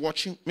what you're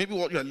watching, maybe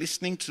what you're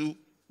listening to. Do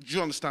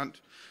you understand?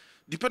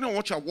 Depending on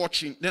what you're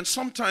watching, then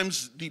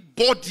sometimes the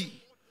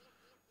body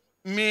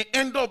may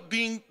end up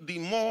being the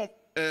more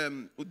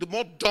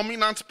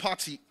dominant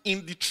party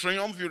in the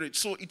triumvirate.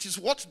 So it is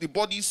what the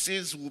body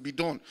says will be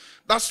done.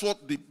 That's what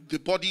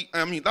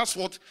that's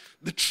what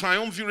the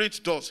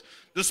triumvirate does.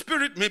 The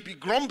spirit may be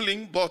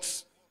grumbling,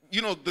 but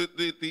you know,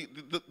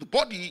 the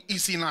body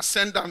is in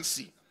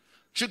ascendancy.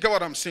 Do you get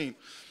what I'm saying?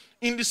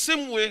 In the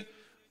same way,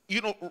 you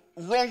know,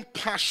 wrong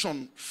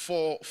passion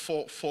for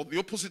the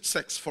opposite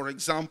sex, for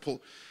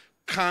example,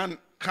 can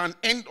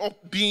end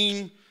up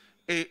being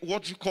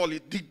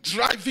the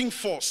driving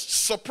force,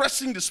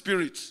 suppressing the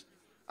spirit,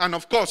 and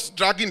of course,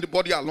 dragging the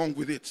body along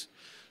with it.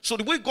 So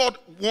the way God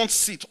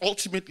wants it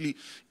ultimately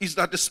is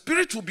that the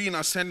spirit will be in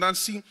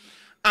ascendancy,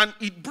 and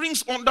it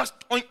brings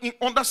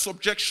under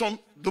subjection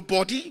the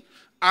body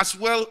as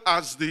well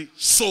as the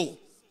soul.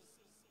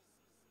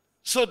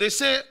 So they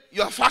say,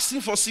 you are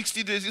fasting for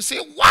 60 days. You say,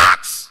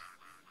 what?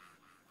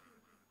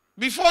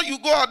 Before you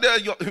go out there,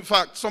 in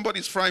fact,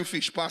 somebody's frying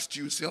fish past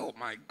you. You say, oh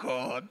my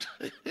God.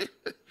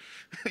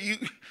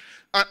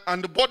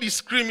 And the body's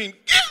screaming,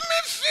 give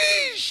me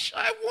fish,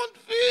 I want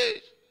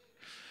fish.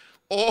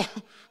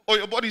 Or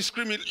your body's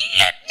screaming,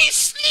 let me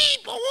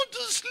sleep, I want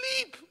to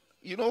sleep.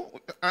 You know,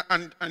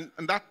 and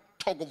that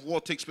tug of war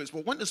takes place.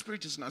 But when the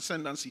spirit is in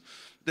ascendancy,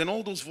 then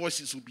all those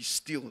voices will be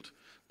stilled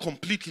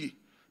completely.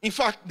 In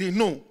fact, they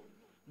know.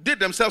 They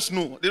themselves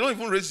know. They don't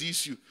even raise the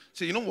issue.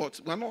 Say, you know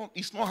what,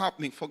 it's not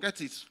happening,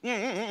 forget it.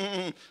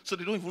 So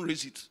they don't even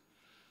raise it.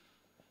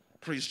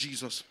 Praise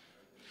Jesus.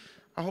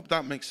 I hope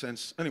that makes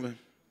sense. Anyway,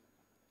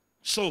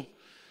 so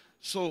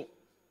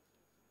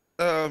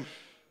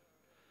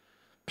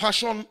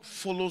passion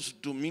follows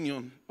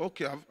dominion.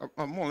 Okay,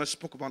 I've more or less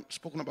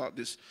spoken about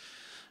this.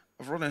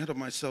 I've run ahead of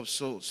myself,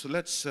 so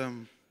let's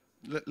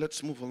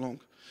move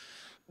along.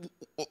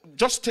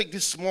 Just take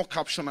this small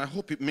caption. I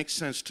hope it makes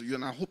sense to you,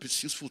 and I hope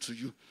it's useful to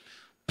you.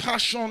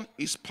 Passion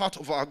is part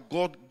of our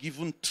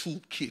God-given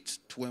toolkit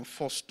to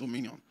enforce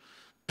dominion.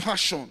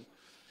 Passion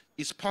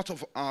is part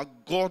of our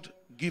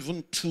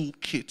God-given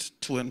toolkit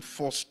to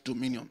enforce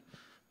dominion.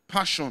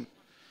 Passion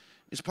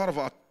is part of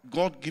our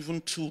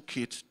God-given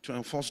toolkit to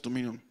enforce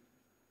dominion.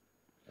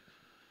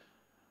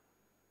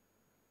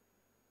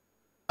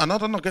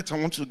 Another nugget I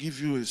want to give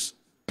you is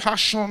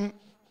passion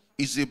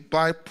is a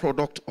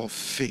byproduct of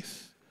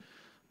faith.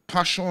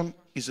 Passion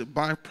is a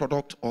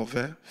byproduct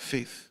of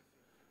faith.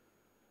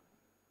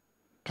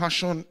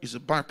 Passion is a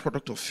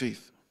byproduct of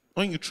faith.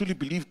 When you truly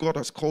believe God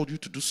has called you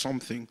to do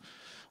something,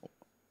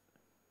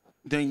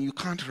 then you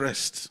can't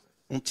rest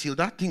until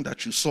that thing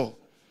that you saw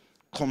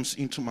comes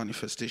into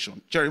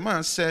manifestation.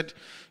 Jeremiah said,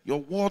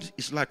 your word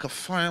is like a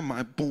fire in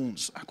my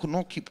bones. I could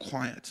not keep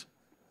quiet.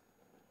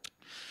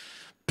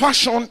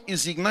 Passion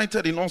is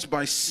ignited in us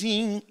by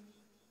seeing.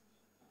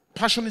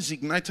 Passion is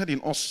ignited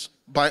in us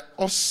by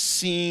us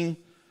seeing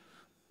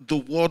the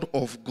word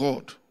of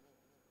God,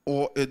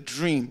 or a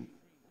dream,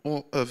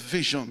 or a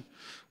vision,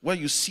 where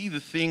you see the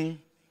thing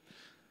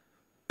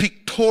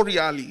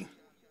pictorially,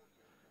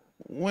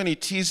 when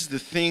it is the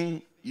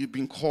thing you've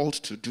been called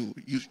to do.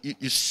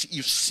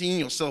 You've seen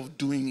yourself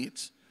doing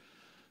it.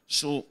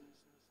 So,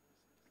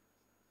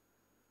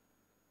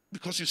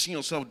 because you've seen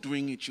yourself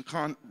doing it, you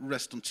can't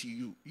rest until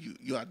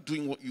you are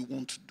doing what you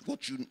want to do,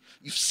 what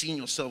you've seen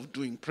yourself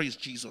doing. Praise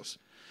Jesus.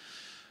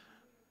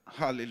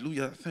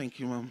 Hallelujah. Thank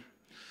you, ma'am.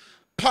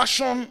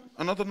 Passion,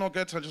 another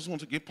nugget I just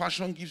want to give.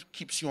 Passion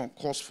keeps you on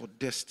course for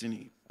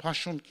destiny.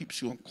 Passion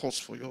keeps you on course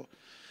for your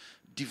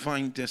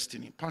divine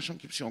destiny. Passion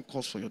keeps you on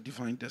course for your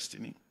divine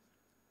destiny.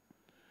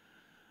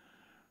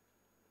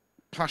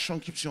 Passion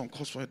keeps you on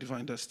course for your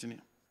divine destiny.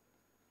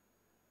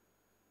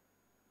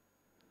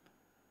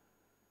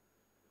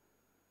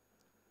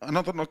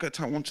 Another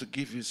nugget I want to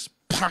give is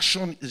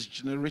passion is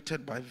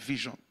generated by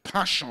vision.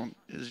 Passion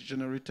is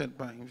generated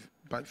by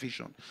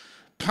vision.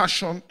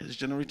 Passion is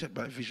generated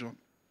by vision.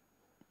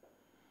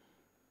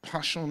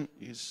 Passion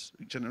is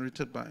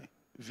generated by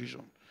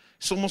vision.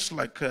 It's almost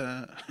like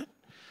a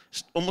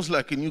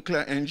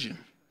nuclear engine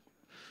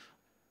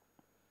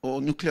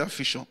or nuclear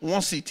fission.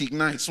 Once it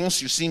ignites,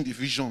 once you see the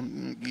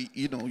vision,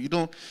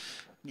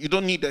 you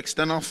don't need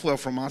external fuel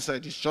from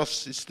outside.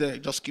 It's there.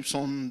 It just keeps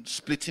on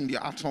splitting the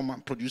atom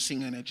and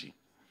producing energy.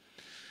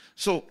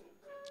 So,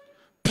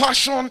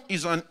 passion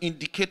is an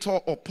indicator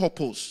of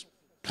purpose.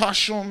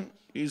 Passion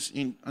is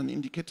an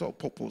indicator of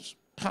purpose.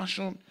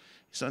 Passion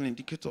is an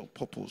indicator of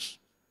purpose.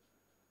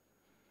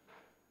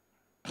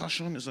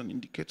 Passion is an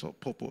indicator of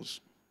purpose.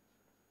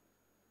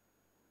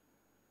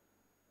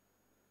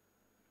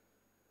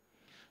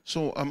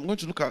 So I'm going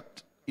to look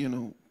at,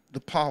 the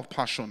power of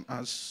passion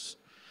as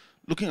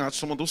looking at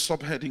some of those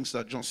subheadings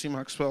that John C.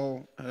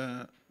 Maxwell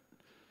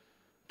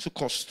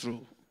took us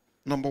through.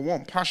 Number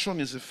one, passion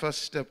is the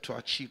first step to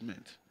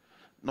achievement.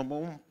 Number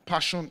one,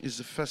 passion is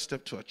the first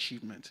step to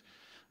achievement.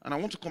 And I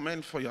want to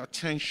commend for your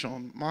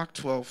attention Mark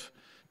 12,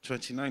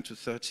 29 to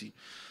 30.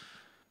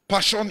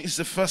 Passion is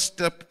the first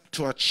step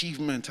to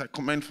achievement. I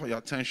commend for your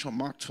attention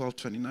Mark 12,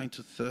 29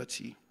 to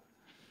 30.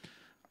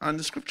 And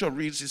the scripture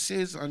reads, it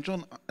says,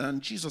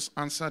 and Jesus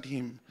answered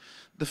him,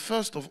 the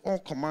first of all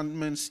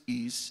commandments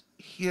is,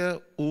 hear,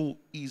 O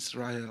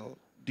Israel,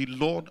 the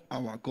Lord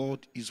our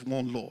God is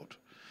one Lord.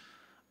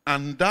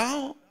 And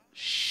thou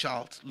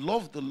shalt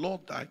love the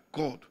Lord thy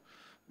God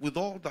with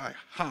all thy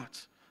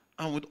heart,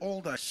 and with all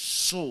thy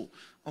soul,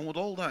 and with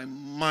all thy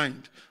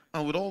mind,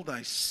 and with all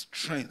thy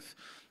strength.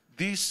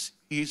 This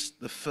is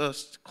the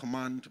first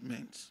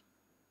commandment.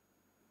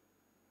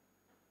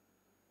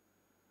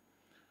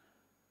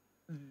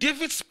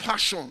 David's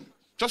passion,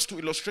 just to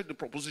illustrate the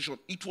proposition,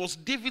 it was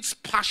David's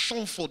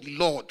passion for the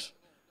Lord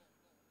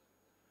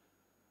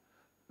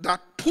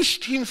that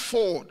pushed him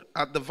forward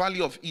at the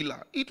valley of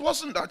Elah. It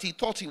wasn't that he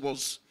thought he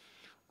was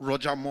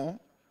Roger Moore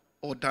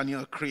or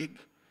Daniel Craig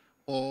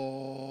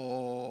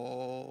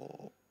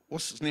or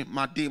what's his name,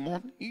 Matt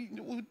Damon.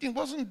 It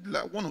wasn't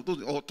like one of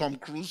those, or Tom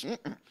Cruise. It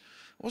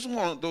wasn't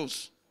one of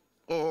those.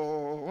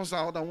 Or what's the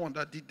other one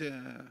that did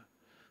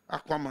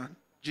Aquaman?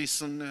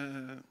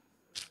 Jason.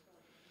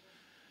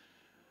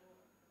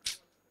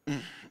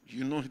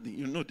 You know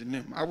the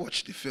name. I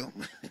watched the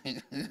film.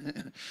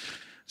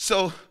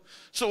 So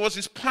was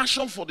his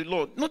passion for the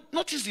Lord.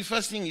 Notice the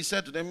first thing he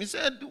said to them. He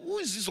said, who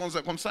is this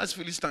uncircumcised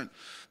Philistine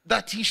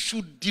that he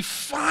should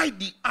defy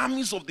the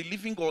armies of the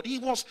living God? He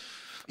was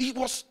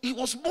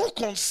more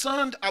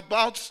concerned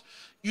about,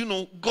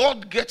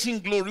 God getting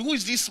glory. Who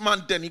is this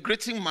man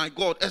denigrating my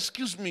God?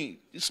 Excuse me,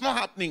 it's not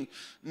happening.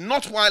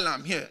 Not while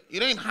I'm here.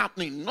 It ain't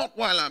happening. Not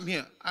while I'm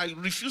here. I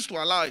refuse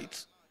to allow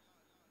it.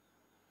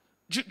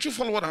 Do you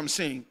follow what I'm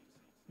saying?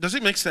 Does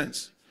it make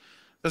sense?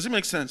 Does it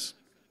make sense?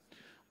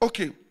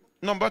 Okay,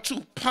 number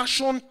two,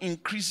 passion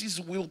increases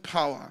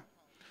willpower.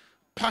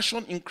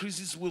 Passion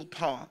increases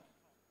willpower.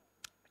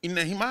 In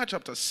Nehemiah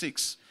chapter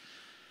 6,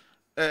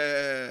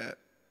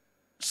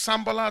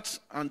 Sanballat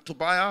and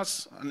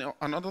Tobias and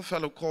another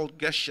fellow called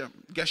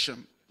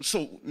Geshem.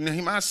 So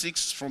Nehemiah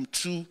 6 from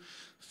 2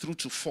 through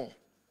to 4.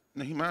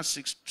 Nehemiah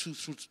 6, 2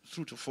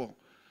 through to 4.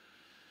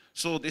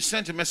 So they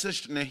sent a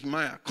message to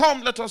Nehemiah.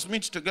 Come, let us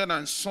meet together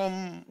in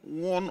some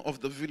one of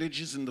the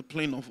villages in the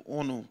plain of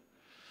Ono.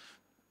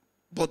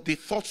 But they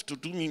thought to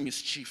do me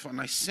mischief,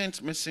 and I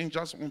sent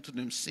messengers unto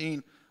them,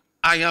 saying,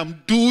 I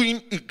am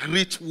doing a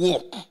great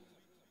work,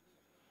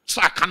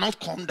 so I cannot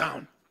come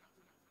down.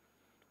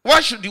 Why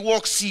should the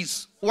work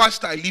cease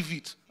whilst I leave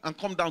it and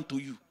come down to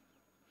you?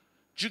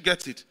 Do you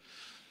get it?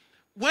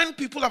 When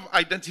people have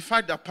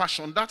identified their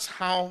passion, that's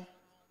how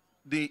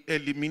they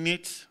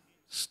eliminate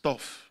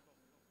stuff.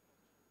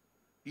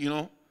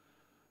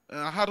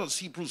 How does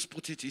Hebrews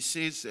put it? It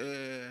says,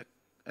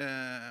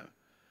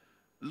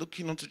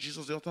 looking unto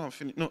Jesus, the author and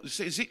finisher. No, it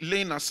says,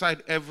 laying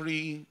aside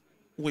every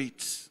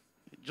weight.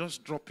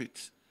 Just drop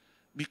it.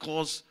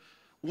 Because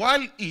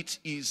while it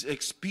is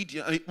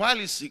expedient,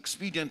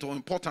 or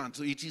important,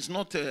 it is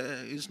not.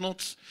 It's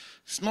not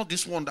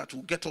this one that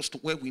will get us to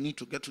where we need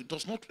to get to. It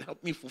does not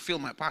help me fulfill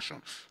my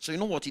passion. So you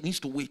know what? It needs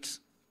to wait.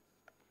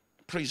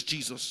 Praise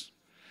Jesus.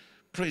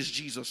 Praise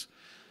Jesus.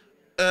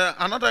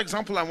 Another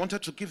example I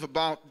wanted to give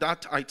about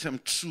that item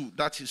 2,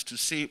 that is to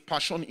say,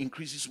 passion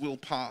increases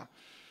willpower,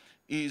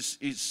 is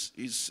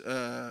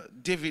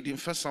David in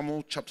 1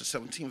 Samuel chapter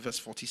 17, verse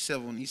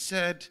 47. He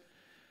said,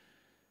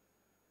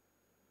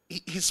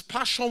 his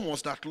passion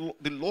was that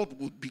the Lord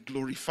would be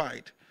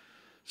glorified.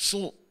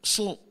 So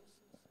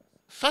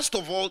first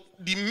of all,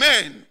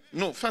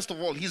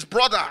 his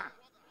brother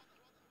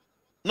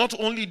not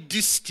only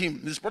dissed him,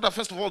 his brother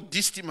first of all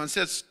dissed him and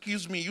said,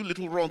 excuse me, you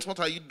little runt,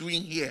 what are you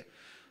doing here?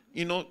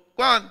 Where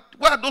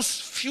are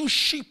those few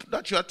sheep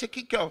that you are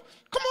taking care of?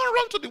 Come on,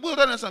 run to the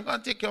wilderness and go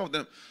and take care of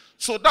them.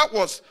 So that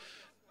was,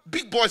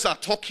 big boys are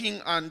talking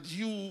and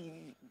you,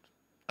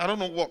 I don't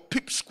know what,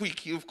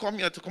 pipsqueak, you've come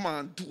here to come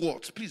and do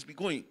what? Please be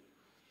going.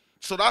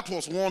 So that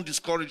was one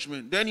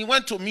discouragement. Then he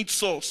went to meet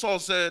Saul. Saul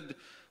said,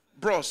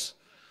 bros,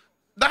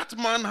 that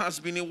man has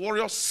been a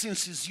warrior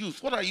since his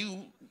youth. What are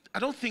you? I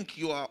don't think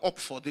you are up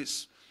for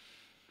this.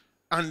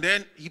 And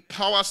then he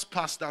powers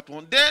past that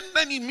one.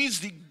 Then he meets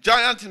the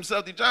giant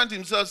himself. The giant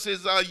himself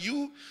says,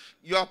 you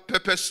are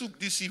pepper soup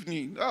this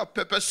evening.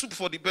 Pepper soup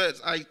for the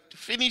birds. I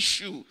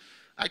finish you.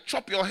 I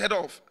chop your head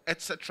off,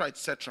 etc.,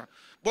 etc.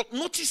 But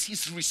notice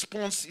his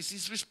responses.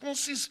 His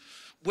responses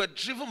were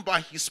driven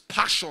by his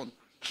passion.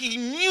 He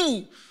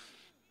knew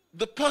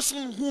the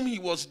person whom he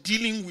was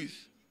dealing with,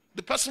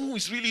 the person who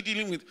is really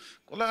dealing with.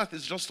 Goliath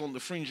is just on the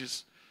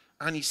fringes.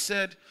 And he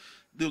said,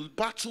 the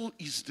battle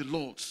is the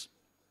Lord's.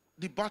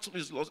 The battle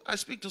is Lord's. I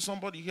speak to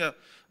somebody here.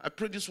 I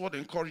pray this word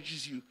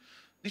encourages you.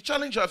 The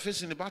challenge you are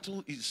facing in the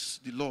battle is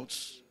the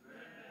Lord's.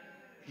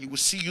 He will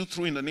see you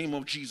through in the name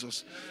of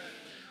Jesus.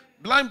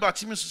 Blind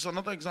Bartimaeus is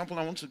another example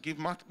I want to give.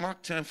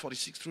 Mark 10,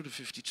 46 through to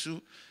 52.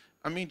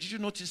 I mean, did you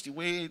notice the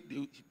way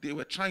they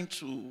were trying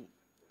to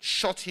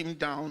shut him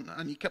down,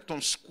 and he kept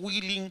on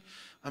squealing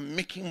and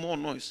making more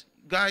noise?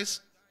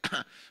 Guys,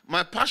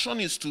 my passion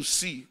is to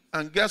see.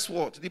 And guess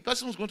what? The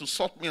person who's going to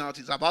sort me out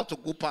is about to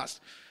go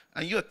past.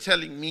 And you're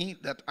telling me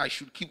that I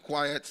should keep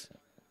quiet?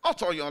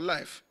 Out of your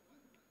life.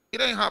 It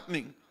ain't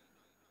happening.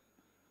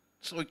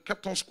 So he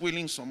kept on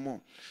squealing some more.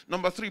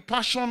 Number 3,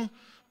 passion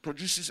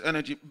produces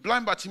energy.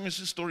 Blind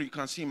Bartimaeus' story you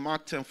can see in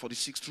Mark 10,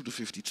 46 through to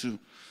 52.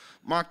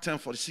 Mark 10,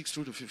 46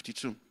 through to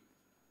 52.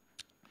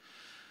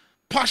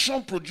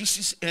 Passion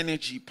produces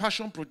energy.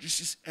 Passion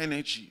produces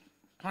energy.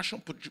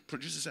 Passion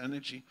produces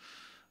energy.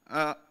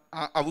 I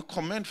will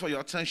commend for your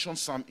attention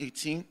Psalm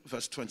 18,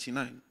 verse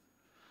 29.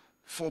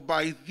 For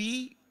by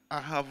thee I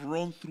have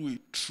run through a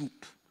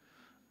troop,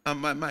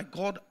 and by my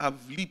God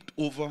I've leaped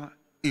over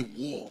a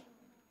wall.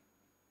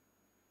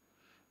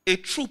 A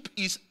troop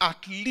is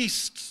at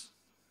least,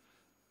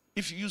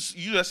 if you use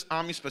U.S.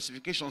 Army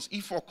specifications,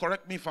 E4,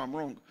 correct me if I'm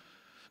wrong.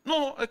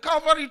 No, a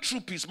cavalry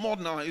troop is more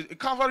now. A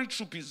cavalry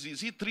troop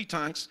is 3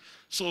 tanks.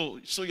 So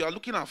you're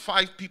looking at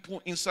 5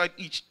 people inside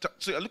each.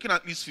 So you're looking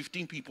at least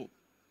 15 people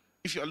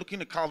if you're looking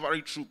at a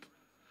cavalry troop.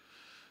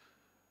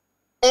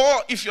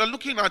 Or if you're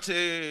looking at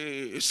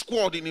a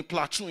squad in a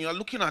platoon, you're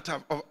looking at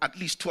at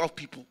least 12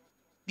 people.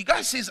 The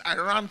guy says, I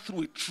ran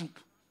through a troop.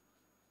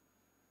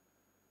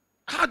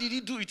 How did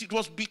he do it? It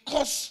was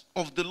because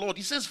of the Lord.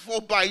 He says,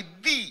 for by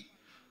thee,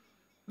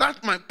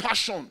 that's my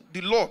passion, the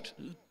Lord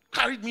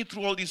carried me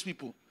through all these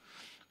people.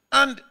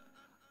 And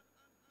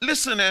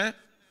listen,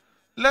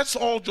 let's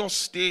all just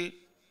stay,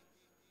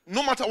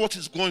 no matter what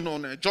is going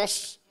on,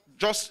 just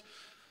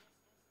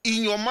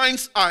in your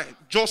mind's eye,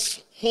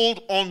 just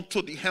hold on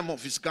to the hem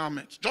of his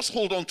garment. Just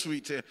hold on to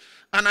it.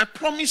 And I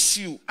promise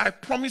you,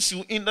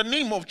 in the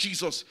name of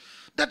Jesus,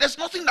 that there's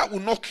nothing that will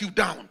knock you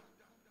down.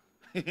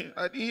 I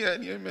didn't hear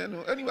any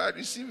amen. Anyway, I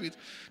receive it.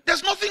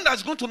 There's nothing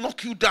that's going to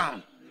knock you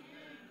down.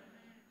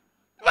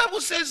 The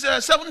Bible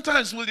says 7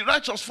 times will the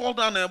righteous fall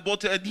down,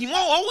 but the one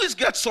always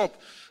gets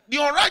up. The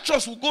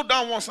unrighteous will go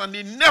down once and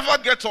they never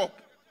get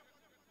up.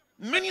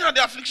 Many are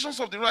the afflictions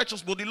of the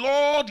righteous, but the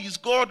Lord his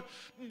God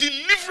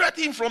delivered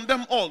him from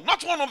them all.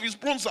 Not one of his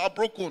bones are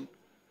broken.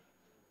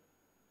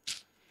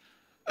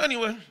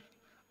 Anyway,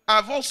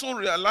 I've also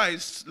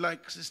realized,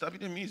 like Sister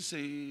Bidemi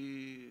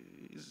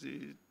is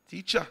a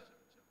teacher.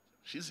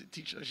 She's a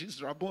teacher.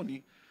 She's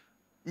Rabboni.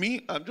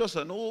 Me, I'm just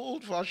an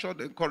old-fashioned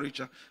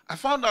encourager. I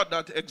found out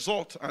that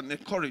exhort and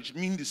encourage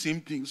mean the same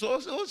thing. So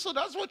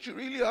that's what you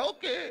really are.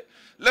 Okay,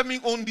 let me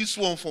own this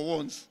one for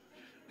once.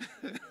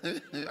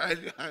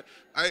 I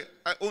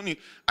own it.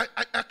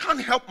 I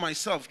can't help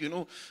myself,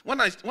 when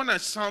I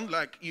sound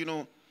like,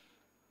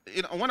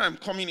 when I'm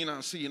coming in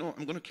and say,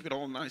 I'm going to keep it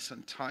all nice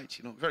and tight,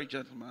 very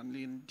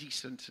gentlemanly and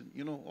decent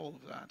and, all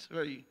of that,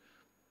 very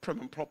prim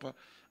and proper.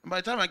 And by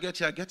the time I get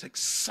here, I get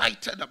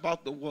excited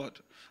about the word.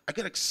 I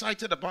get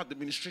excited about the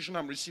ministration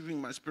I'm receiving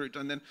in my spirit,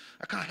 and then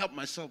I can't help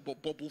myself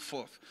but bubble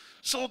forth.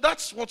 So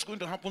that's what's going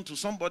to happen to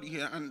somebody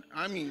here. And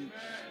I mean,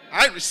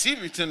 I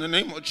receive it in the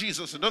name of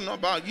Jesus. I don't know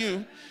about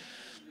you.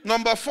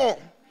 Number 4,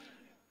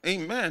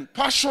 amen.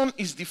 Passion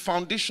is the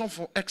foundation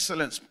for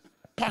excellence.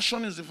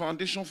 Passion is the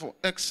foundation for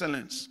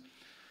excellence.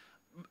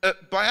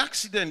 By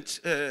accident,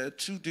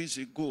 2 days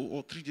ago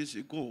or 3 days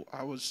ago,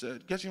 I was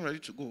getting ready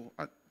to go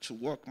to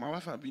work. My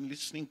wife had been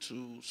listening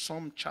to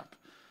some chap.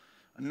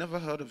 I never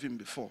heard of him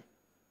before.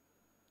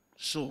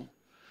 So,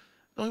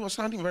 he was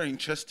sounding very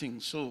interesting.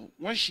 So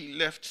when she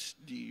left,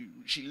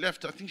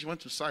 I think she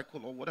went to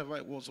cycle or whatever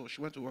it was, or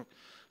she went to work.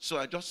 So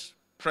I just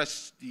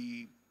pressed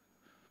the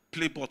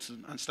play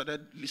button and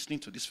started listening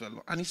to this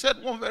fellow. And he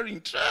said one very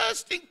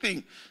interesting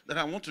thing that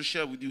I want to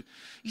share with you.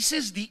 He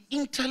says the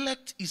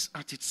intellect is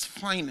at its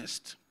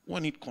finest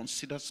when it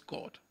considers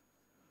God.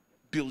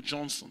 Bill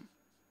Johnson.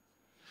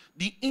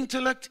 The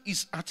intellect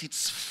is at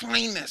its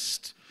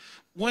finest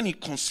when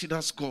it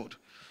considers God.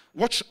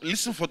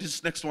 Listen for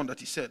this next one that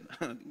he said.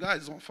 The guy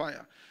is on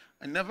fire.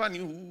 I never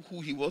knew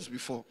who he was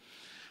before.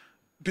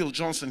 Bill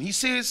Johnson. He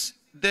says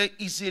there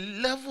is a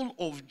level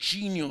of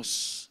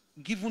genius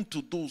given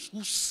to those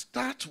who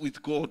start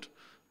with God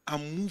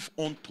and move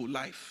on to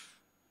life.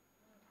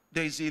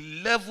 there is a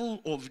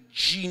level of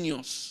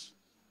genius.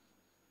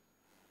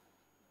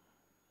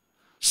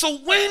 So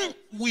when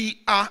we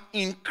are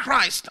in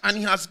Christ and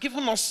he has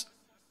given us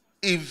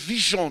a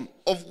vision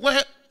of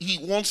where he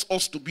wants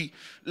us to be,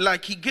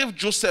 like he gave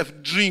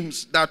Joseph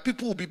dreams that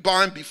people will be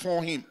bowing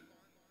before him.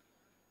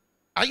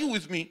 Are you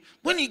with me?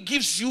 When he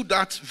gives you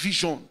that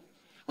vision,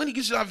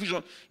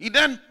 he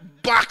then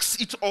backs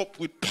it up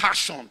with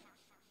passion,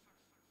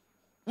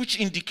 which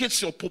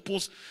indicates your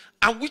purpose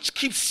and which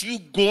keeps you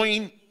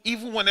going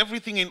even when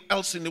everything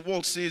else in the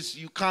world says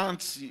you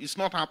can't, it's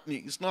not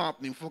happening,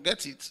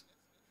 forget it.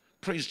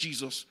 Praise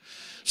Jesus.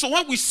 So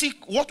when we seek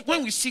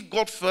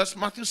God first,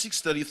 Matthew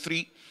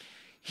 6:33,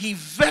 he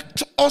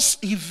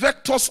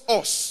vectors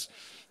us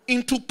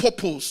into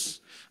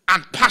purpose,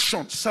 and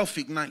passion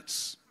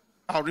self-ignites.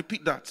 I'll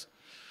repeat that.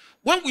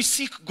 When we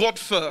seek God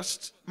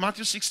first,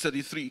 Matthew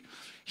 6:33,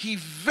 he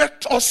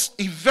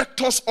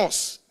vectors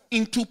us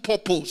into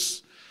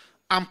purpose,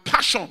 and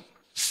passion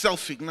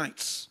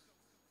self-ignites.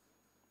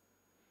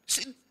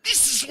 See,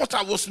 this is what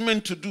I was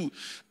meant to do.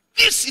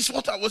 This is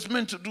what I was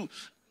meant to do.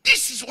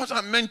 This is what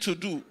I'm meant to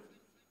do.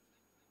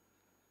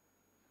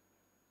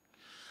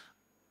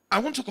 I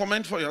want to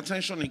comment for your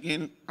attention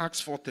again,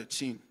 Acts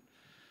 4:13.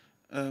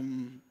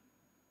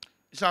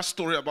 It's a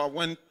story about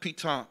when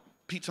Peter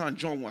and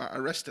John were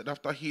arrested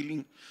after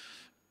healing.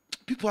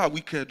 People are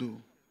wicked, though.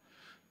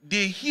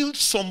 They healed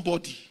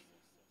somebody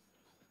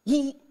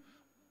who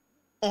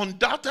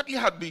undoubtedly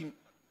had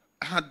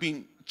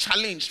been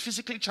challenged,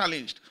 physically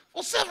challenged,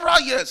 for several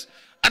years.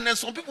 And then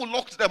some people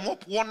locked them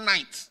up one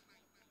night.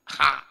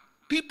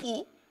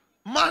 People,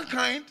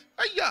 mankind,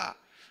 yeah.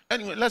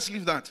 Anyway, let's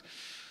leave that.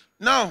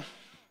 Now,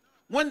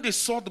 when they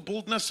saw the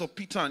boldness of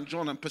Peter and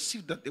John and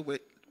perceived that they were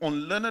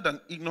unlearned and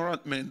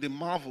ignorant men, they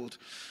marveled.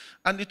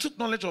 And they took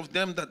knowledge of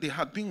them that they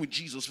had been with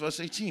Jesus.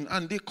 Verse 18.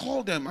 And they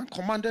called them and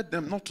commanded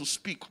them not to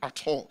speak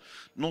at all,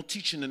 nor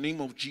teach in the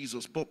name of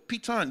Jesus. But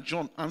Peter and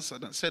John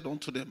answered and said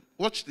unto them,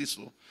 watch this,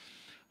 oh,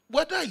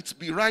 whether it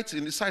be right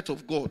in the sight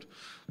of God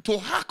to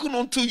hearken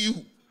unto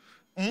you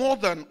more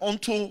than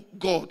unto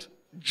God,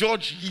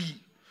 judge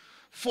ye.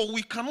 For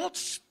we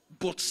cannot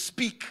but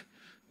speak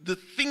the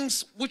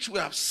things which we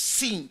have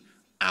seen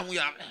and we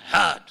have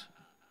heard.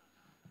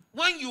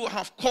 When you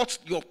have caught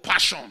your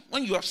passion,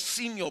 when you have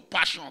seen your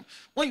passion,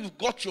 when you've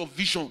got your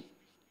vision,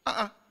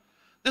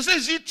 they say,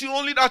 is it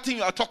only that thing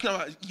you are talking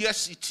about?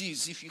 Yes, it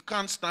is. If you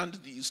can't stand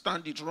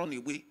it, run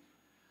away.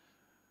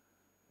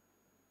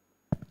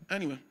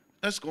 Anyway,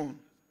 let's go on.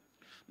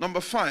 Number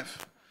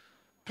 5,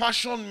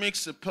 passion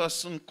makes a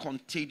person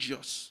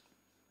contagious.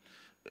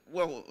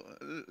 Well,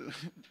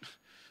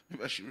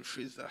 maybe I should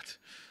rephrase that.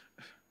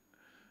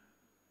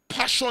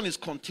 Passion is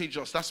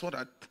contagious. That's what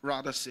I'd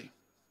rather say.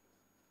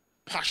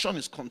 Passion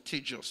is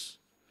contagious.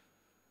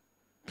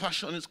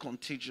 Passion is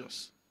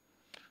contagious.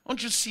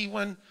 Don't you see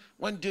when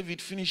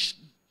David finished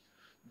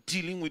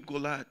dealing with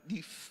Goliath,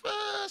 the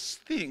first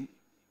thing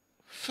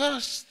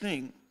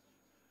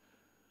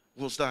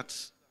was that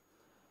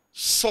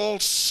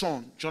Saul's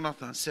son,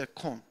 Jonathan, said,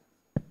 come,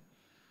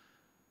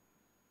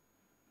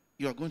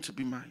 you are going to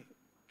be my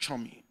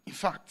chummy. In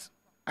fact,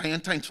 I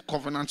enter into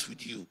covenant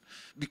with you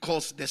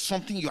because there's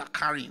something you are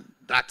carrying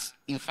that,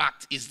 in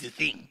fact, is the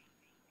thing.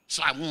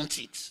 So I want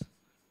it.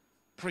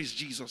 Praise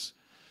Jesus.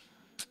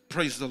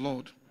 Praise the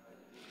Lord.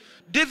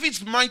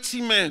 David's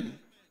mighty men,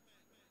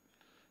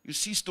 you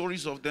see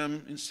stories of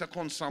them in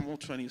 2 Samuel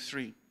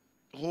 23.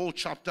 The whole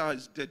chapter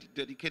is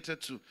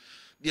dedicated to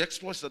the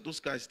exploits that those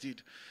guys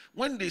did.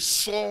 When they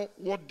saw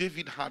what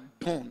David had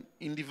done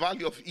in the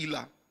valley of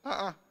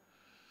Elah,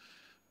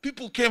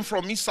 people came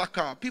from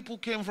Issachar. People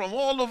came from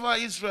all over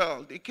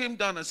Israel. They came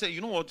down and said, you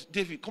know what,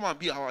 David, come and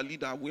be our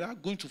leader. We are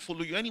going to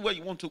follow you. Anywhere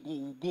you want to go,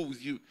 we'll go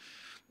with you.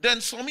 Then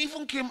some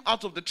even came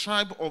out of the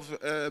tribe of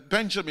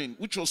Benjamin,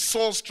 which was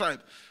Saul's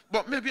tribe.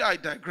 But maybe I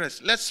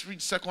digress. Let's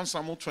read 2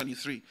 Samuel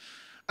 23.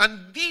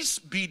 And these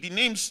be the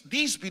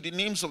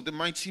names of the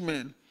mighty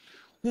men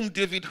whom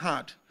David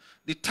had.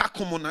 The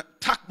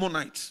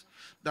Tachmonite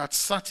that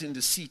sat in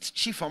the seat,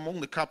 chief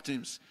among the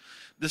captains.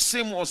 The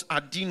same was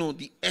Adino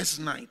the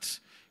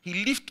Eznite.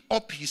 He lifted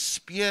up his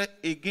spear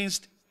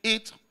against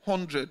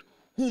 800,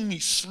 whom he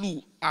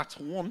slew at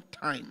one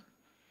time.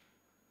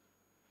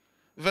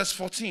 Verse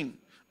 14.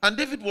 And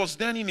David was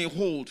then in a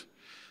hold,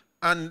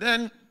 and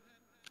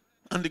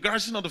the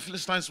garrison of the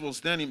Philistines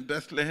was then in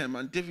Bethlehem.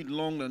 And David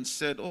longed and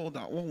said, oh,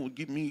 that one will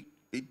give me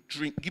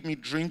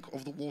drink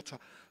of the water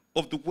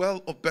of the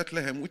well of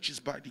Bethlehem, which is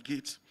by the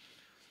gate.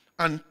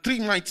 And the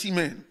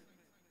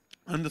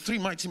three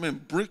mighty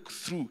men break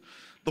through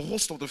the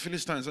host of the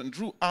Philistines and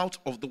drew out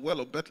of the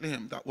well of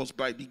Bethlehem that was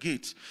by the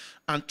gate,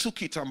 and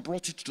took it and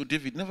brought it to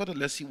David.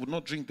 Nevertheless, he would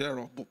not drink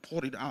thereof, but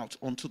poured it out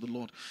unto the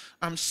Lord.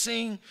 I'm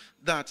saying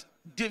that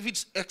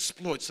David's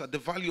exploits at the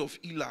valley of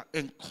Elah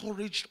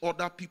encouraged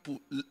other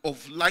people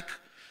of like,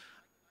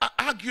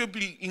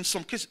 arguably in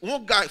some cases,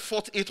 one guy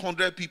fought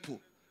 800 people.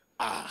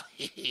 I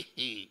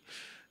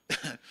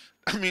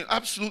mean,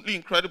 absolutely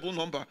incredible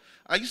number.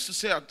 I used to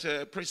say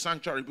at Praise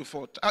Sanctuary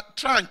before,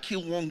 try and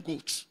kill one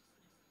goat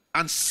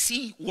and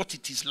see what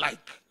it is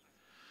like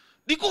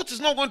The goat is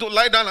not going to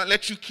lie down and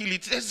let you kill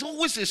it. There's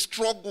always a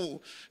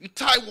struggle. You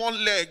tie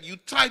one leg, you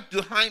tie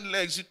the hind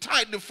legs, you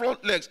tie the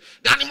front legs.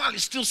 The animal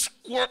is still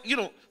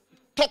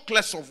talk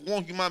less of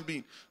one human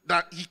being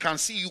that he can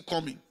see you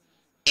coming.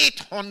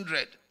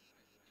 800.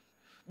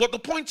 But the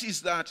point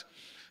is that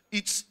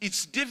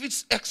it's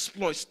David's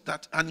exploits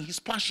and his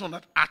passion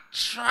that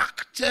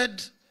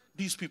attracted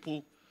these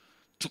people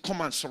to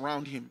come and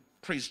surround him.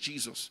 Praise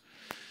Jesus.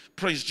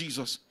 Praise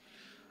Jesus.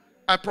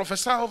 I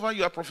prophesy over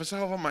you, I prophesy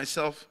over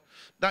myself,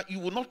 that you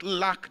will not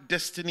lack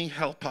destiny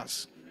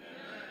helpers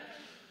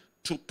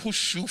to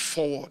push you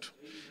forward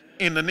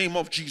in the name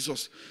of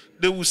Jesus.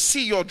 They will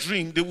see your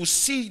dream. They will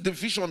see the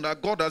vision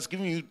that God has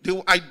given you. They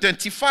will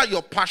identify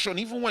your passion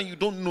even when you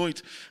don't know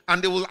it.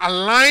 And they will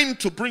align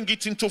to bring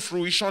it into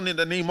fruition in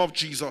the name of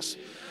Jesus.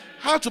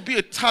 How to be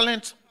a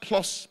talent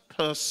plus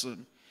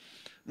person.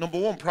 Number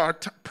one,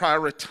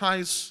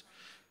 prioritize.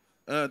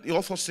 The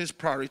author says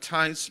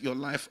prioritize your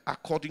life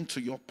according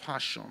to your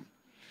passion.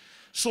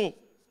 So,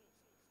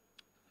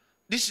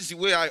 this is the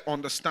way I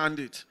understand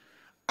it.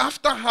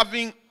 After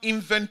having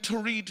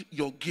inventoried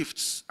your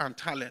gifts and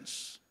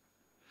talents,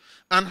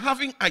 and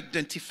having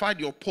identified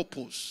your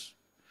purpose,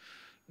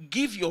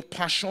 give your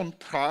passion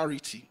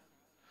priority.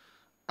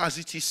 As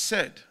it is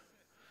said,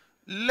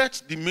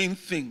 let the main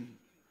thing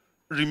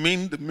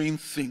remain the main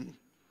thing.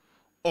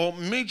 Or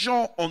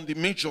major on the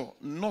major,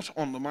 not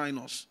on the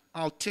minors.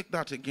 I'll take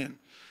that again.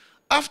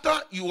 After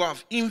you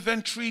have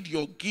inventoried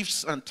your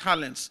gifts and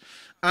talents,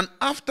 and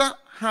after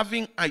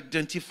having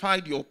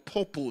identified your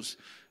purpose,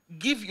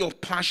 give your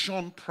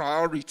passion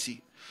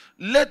priority.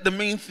 Let the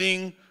main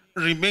thing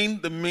remain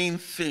the main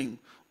thing,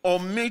 or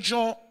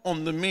major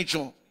on the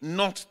major,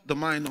 not the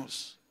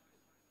minors.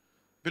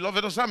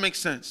 Beloved, does that make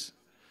sense?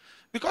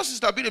 Because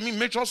Sister B, mean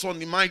majors on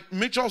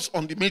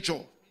the major,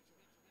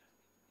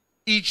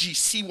 e.g.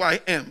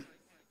 CYM,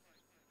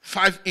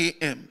 5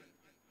 a.m.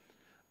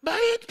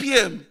 By 8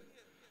 p.m.,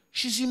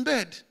 she's in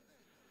bed.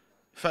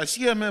 If I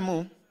see a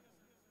memo,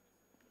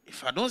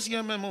 if I don't see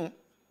a memo,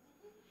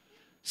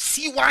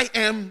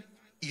 CYM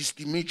is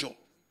the major.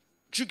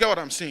 Do you get what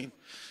I'm saying?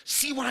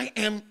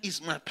 CYM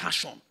is my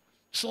passion.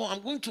 So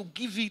I'm going to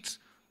give it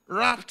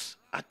rapt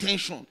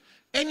attention.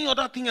 Any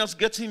other thing else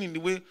getting in the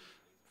way,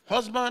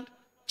 husband,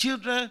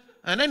 children,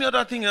 and any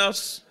other thing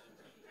else,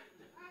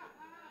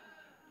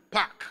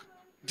 pack.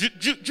 Do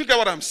you get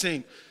what I'm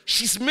saying?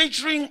 She's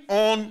majoring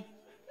on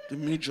the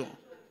major. Do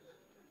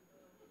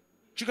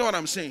you get what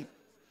I'm saying?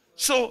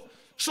 So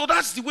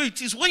that's the way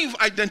it is. When you've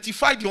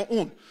identified your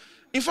own.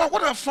 In fact,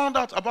 what I've found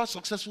out about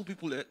successful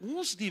people,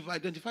 once they've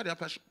identified their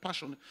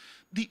passion,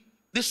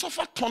 they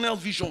suffer tunnel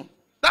vision.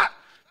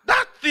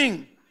 That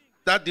thing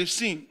that they've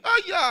seen,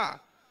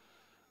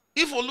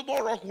 if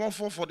Olubo Rock won't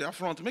fall for their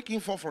front, make him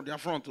fall for their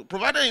front.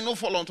 Provided he no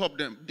fall on top of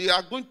them, they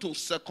are going to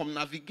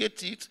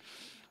circumnavigate it,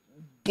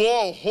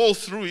 bore a hole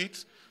through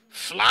it,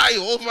 fly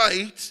over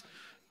it,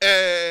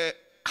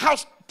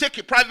 take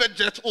a private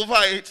jet over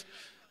it,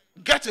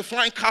 get a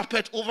flying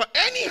carpet over,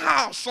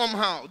 anyhow,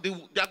 somehow, they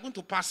are going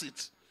to pass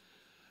it.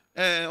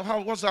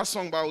 What's that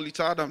song by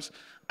Olita Adams?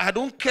 I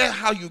don't care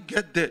how you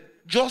get there.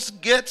 Just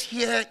get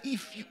here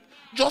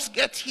just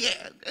get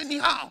here.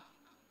 Anyhow.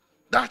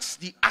 That's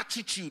the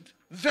attitude.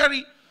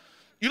 Very,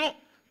 and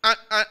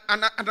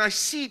I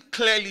see it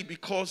clearly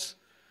because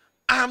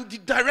I'm the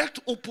direct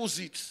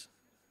opposite.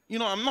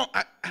 I'm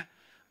not,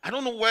 I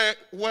don't know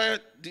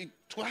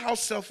how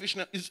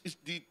selfishness is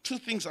the two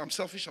things I'm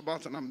selfish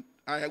about, and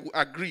I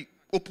agree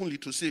openly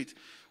to say it.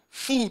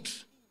 Food.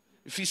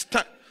 If it's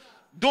time,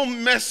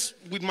 don't mess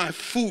with my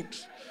food.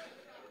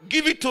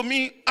 Give it to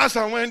me as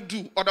I went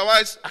do.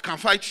 Otherwise, I can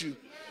fight you.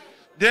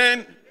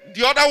 Then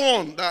the other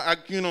one,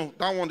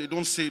 that one they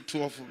don't say it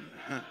too often.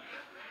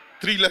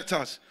 3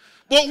 letters.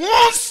 But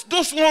once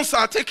those ones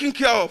are taken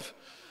care of,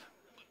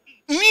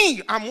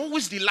 I'm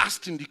always the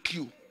last in the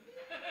queue.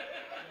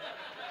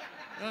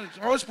 I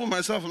always put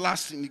myself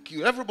last in the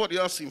queue. Everybody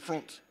else in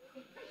front.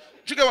 Do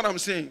you get what I'm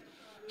saying?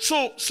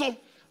 So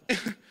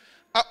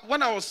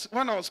when I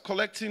was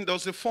collecting, there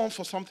was a form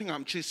for something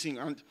I'm chasing,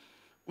 and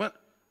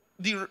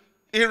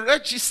a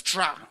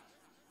registrar,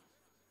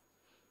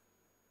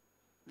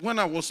 when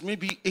I was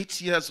maybe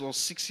 8 years or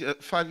 6 years,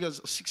 5 years,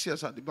 or 6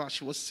 years at the bar,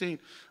 she was saying,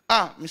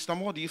 Mr.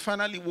 Mordi, you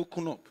finally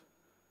woken up.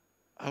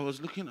 I was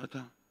looking at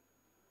her.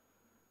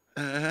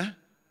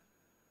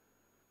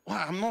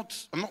 Well, I'm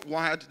not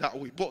wired that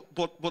way.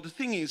 But the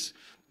thing is,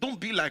 don't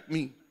be like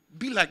me.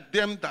 Be like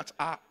them that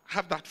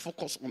have that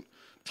focus on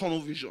tunnel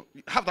vision.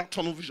 Have that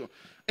tunnel vision.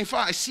 In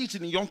fact, I see it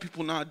in the young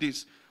people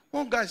nowadays.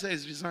 One guy said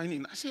he's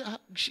resigning. I say,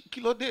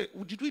 Kilode,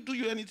 did we do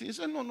you anything? He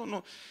said, no.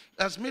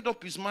 He has made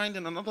up his mind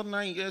in another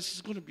 9 years,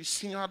 he's going to be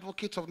senior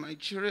advocate of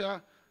Nigeria.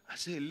 I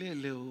say,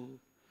 Lele.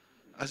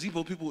 As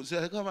Igbo people would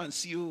say, come and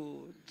see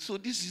you. So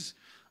this is,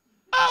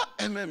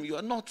 you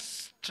are not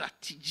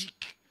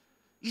strategic.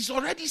 He's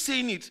already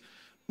saying it.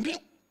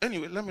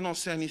 Anyway, let me not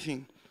say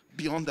anything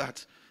beyond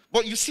that.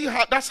 But you see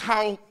that's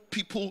how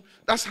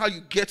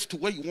you get to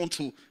where you want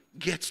to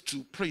get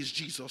to. Praise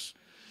Jesus.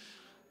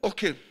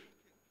 Okay.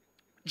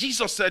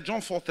 Jesus said,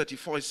 John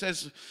 4:34, he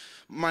says,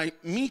 my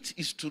meat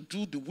is to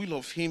do the will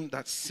of him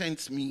that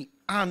sent me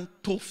and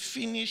to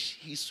finish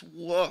his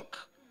work.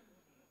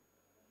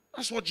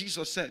 That's what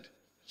Jesus said.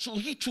 So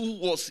he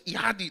too he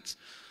had it.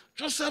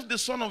 Joseph, the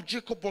son of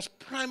Jacob, was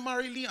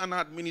primarily an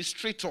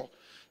administrator.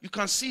 You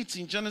can see it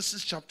in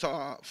Genesis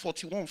chapter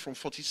 41 from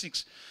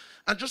 46.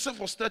 And Joseph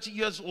was 30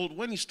 years old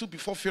when he stood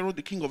before Pharaoh,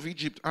 the king of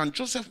Egypt. And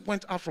Joseph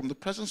went out from the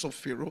presence of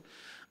Pharaoh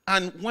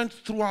and went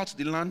throughout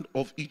the land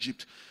of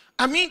Egypt.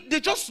 I mean, they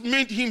just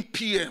made him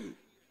PM.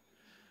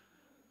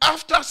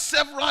 After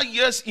several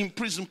years in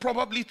prison,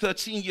 probably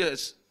 13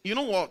 years, you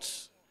know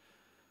what?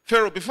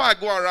 Pharaoh, before I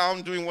go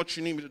around doing what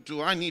you need me to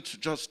do, I need to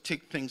just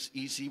take things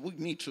easy. We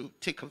need to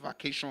take a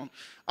vacation.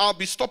 I'll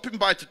be stopping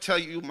by to tell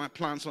you my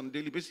plans on a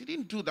daily basis. He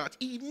didn't do that.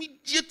 He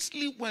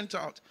immediately went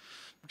out.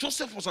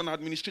 Joseph was an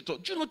administrator.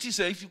 Do you notice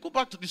if you go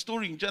back to the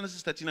story in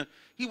Genesis 39,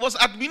 he was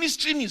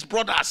administering his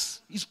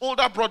brothers, his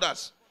older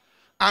brothers,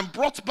 and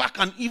brought back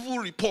an evil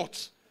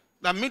report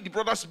that made the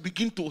brothers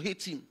begin to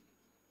hate him.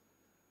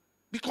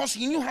 Because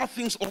he knew how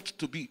things ought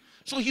to be.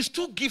 So his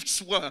two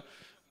gifts were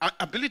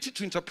ability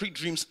to interpret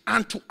dreams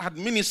and to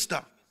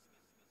administer.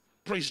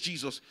 Praise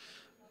Jesus.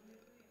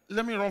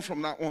 Let me run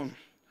from that one.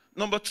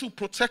 Number 2,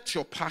 protect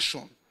your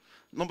passion.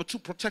 Number 2,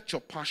 protect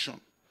your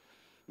passion.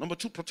 Number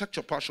 2, protect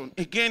your passion.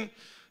 Again,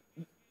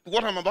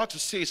 what I'm about to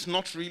say is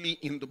not really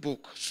in the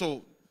book.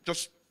 So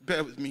just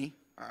bear with me.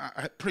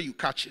 I pray you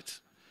catch it.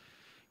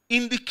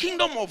 In the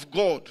kingdom of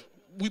God,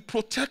 we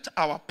protect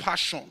our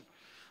passion,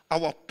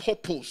 our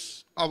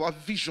purpose, our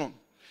vision,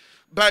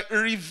 by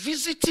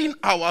revisiting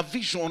our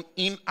vision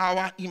in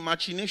our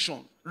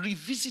imagination,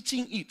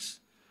 revisiting it.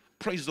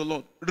 Praise the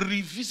Lord.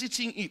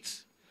 Revisiting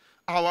it.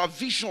 Our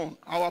vision,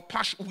 our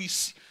passion.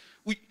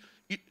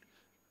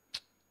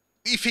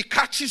 If it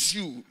catches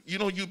you,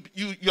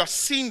 you are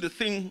seeing the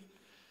thing.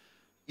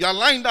 You are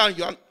lying down.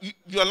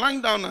 You are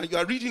lying down and you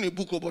are reading a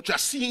book, but you are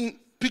seeing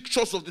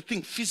pictures of the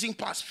thing fizzing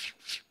past.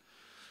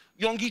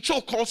 Yonggi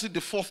Cho calls it the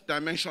 4th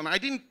dimension.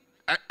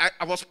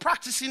 I was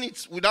practicing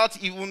it without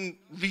even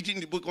reading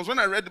the book. Because when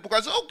I read the book,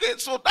 I said, okay,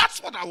 so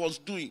that's what I was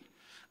doing.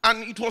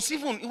 And it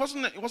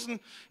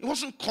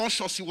wasn't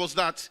conscious. It was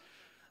that,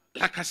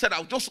 like I said,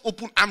 I'll just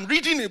I'm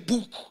reading a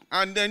book,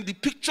 and then the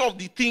picture of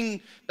the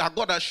thing that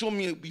God has shown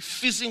me will be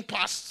fizzing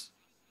past.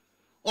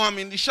 Or I'm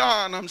in the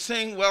shower and I'm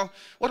saying, well,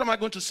 what am I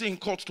going to say in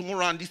court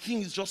tomorrow? And the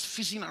thing is just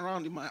fizzing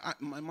around in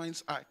my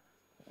mind's eye.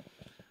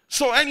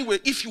 So anyway,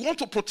 if you want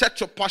to protect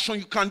your passion,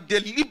 you can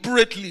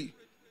deliberately.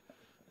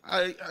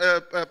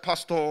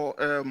 Pastor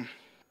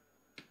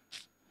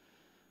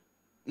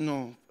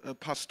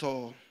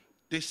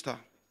Desta,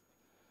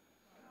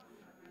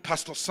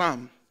 Pastor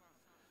Sam,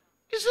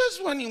 he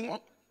says when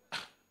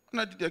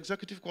I did the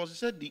executive course, he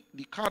said the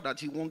car that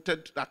he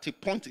wanted at a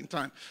point in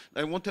time,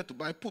 that he wanted to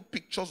buy, put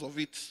pictures of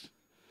it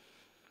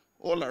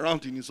all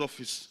around in his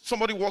office.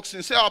 Somebody walks in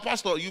and says,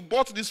 Pastor, you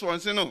bought this one? I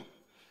say, no,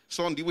 it's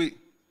on the way.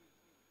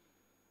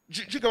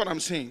 Do you get what I'm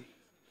saying?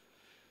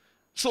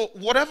 So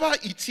whatever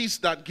it is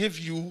that gave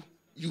you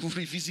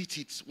revisit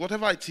it.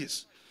 Whatever it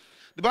is.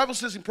 The Bible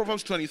says in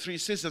Proverbs 23,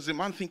 it says, as a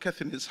man thinketh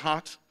in his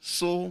heart,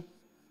 so...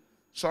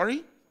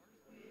 Sorry?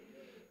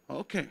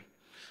 Okay.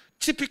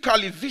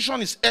 Typically,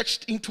 vision is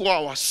etched into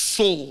our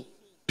soul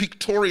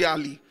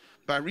pictorially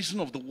by reason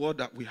of the word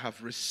that we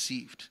have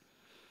received.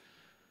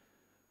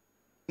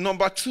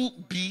 Number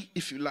 2B,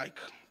 if you like,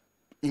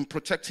 in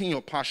protecting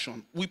your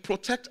passion. We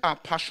protect our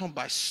passion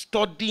by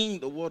studying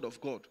the word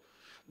of God.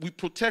 We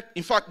protect,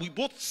 in fact, we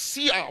both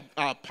see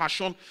our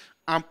passion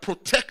and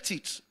protect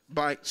it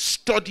by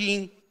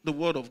studying the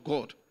word of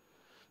God.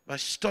 By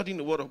studying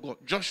the word of God.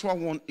 Joshua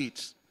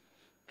 1:8.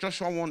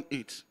 Joshua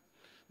 1:8.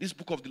 This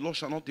book of the law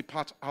shall not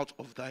depart out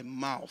of thy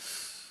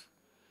mouth,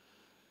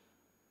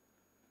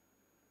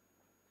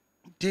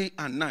 day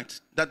and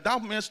night, that thou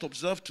mayest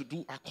observe to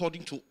do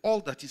according to all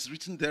that is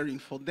written therein,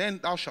 for then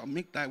thou shalt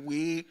make thy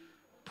way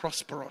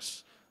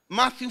prosperous.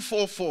 Matthew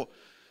 4:4.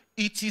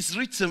 It is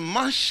written,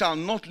 man shall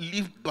not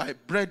live by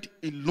bread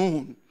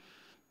alone,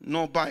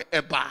 nor by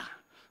eba,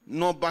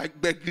 nor by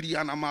begri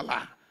and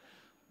amala,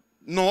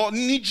 nor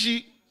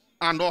niji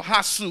and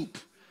oha soup,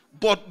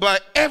 but by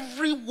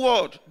every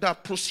word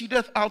that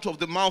proceedeth out of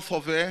the mouth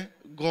of a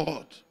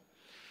God.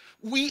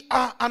 We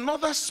are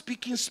another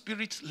speaking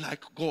spirit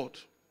like God.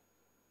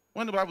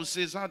 When the Bible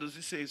says, how does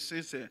it say? It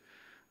says,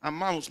 a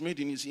man was made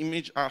in his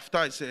image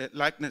after his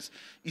likeness.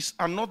 It's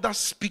another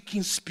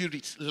speaking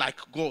spirit like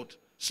God.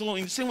 So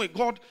in the same way,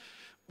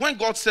 when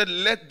God said,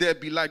 let there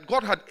be light,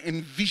 God had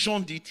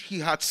envisioned it, he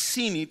had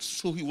seen it,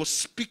 so he was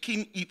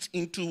speaking it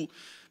into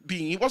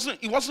being. He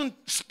wasn't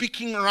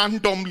speaking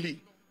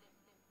randomly.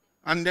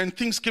 And then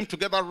things came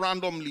together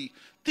randomly.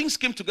 Things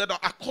came together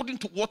according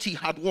to what he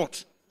had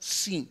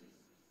seen.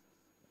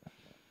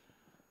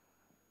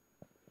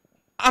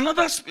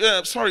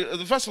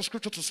 The verse of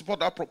scripture to support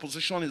that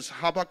proposition is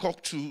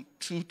Habakkuk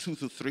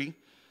 2:2-3.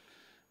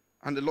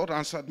 And the Lord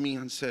answered me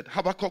and said,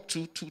 Habakkuk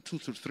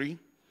 2:2-3.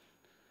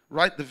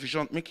 Write the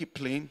vision, make it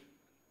plain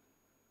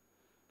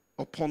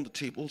upon the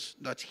tables,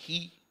 that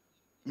he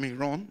may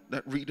run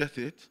that readeth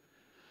it.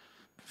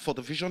 For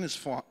the vision is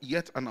for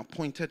yet an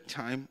appointed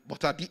time,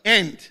 but at the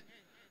end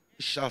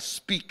it shall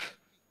speak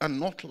and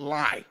not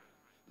lie.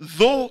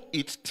 Though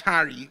it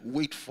tarry,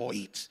 wait for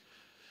it,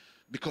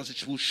 because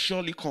it will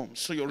surely come.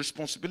 So your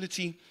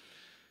responsibility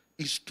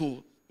is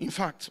to, in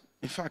fact,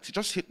 it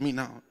just hit me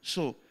now.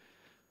 So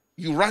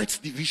you write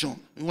the vision.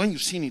 When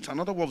you've seen it,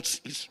 another word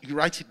is you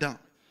write it down.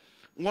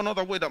 One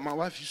other way that my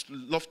wife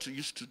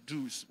used to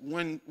do is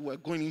when we're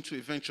going into a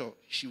venture,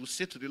 she will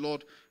say to the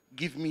Lord,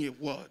 give me a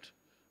word.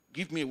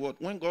 Give me a word.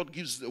 When God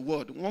gives the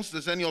word, once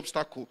there's any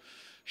obstacle,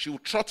 she will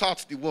trot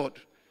out the word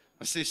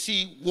and say,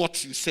 see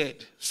what you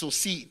said. So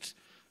see it.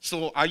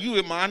 So are you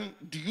a man?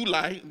 Do you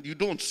lie? You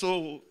don't.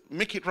 So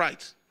make it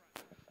right.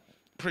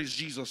 Praise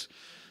Jesus.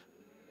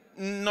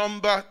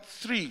 Number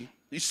 3.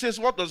 It says,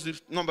 what does the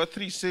number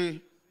 3 say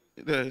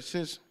there? It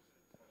says,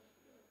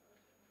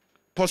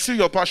 pursue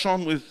your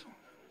passion with.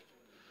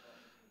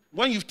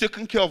 When you've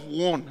taken care of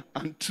 1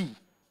 and 2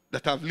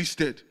 that I've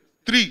listed,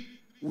 3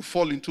 will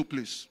fall into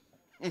place.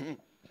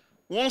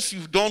 Once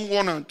you've done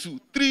 1 and 2,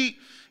 3,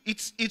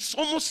 it's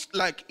almost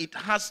like it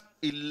has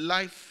a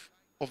life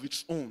of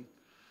its own.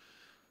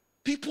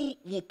 People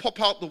will pop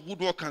out the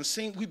woodwork and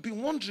say, we've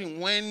been wondering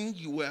when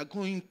you are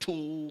going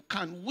to,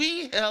 can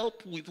we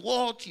help with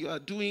what you are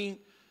doing?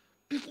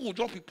 People will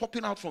just be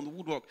popping out from the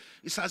woodwork.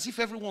 It's as if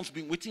everyone's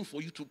been waiting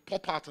for you to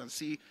pop out and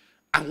say,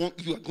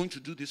 you are going to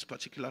do this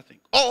particular thing.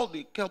 All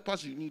the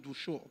helpers you need will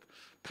show up.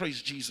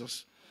 Praise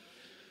Jesus.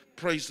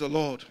 Praise the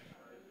Lord.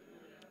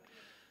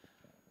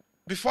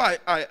 Before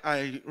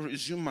I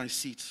resume my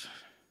seat,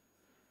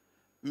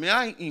 may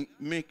I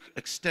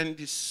extend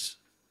this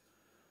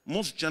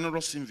most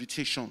generous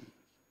invitation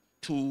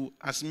to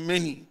as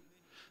many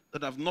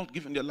that have not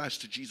given their lives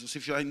to Jesus.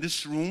 If you are in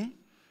this room,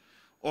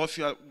 or if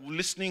you are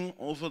listening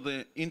over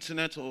the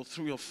internet or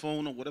through your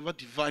phone or whatever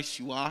device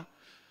you are,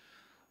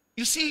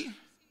 you see,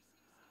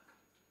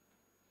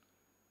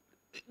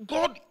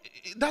 God,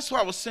 that's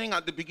what I was saying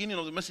at the beginning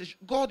of the message.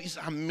 God is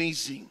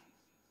amazing.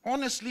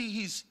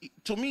 Honestly,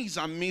 to me, he's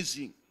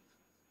amazing.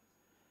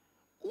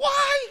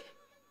 Why?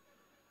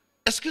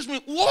 Excuse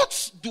me,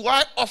 what do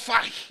I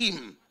offer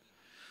him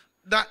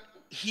that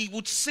he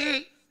would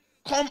say,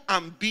 come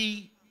and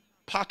be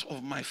part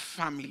of my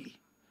family?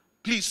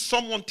 Please,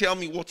 someone tell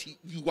me what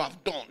you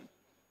have done.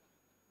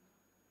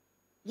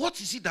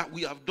 What is it that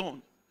we have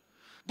done?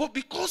 But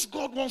because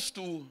God wants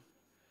to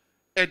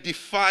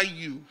edify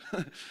you,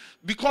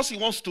 because he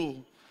wants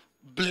to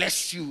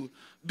bless you,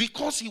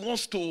 because he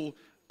wants to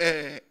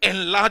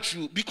enlarge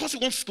you, because he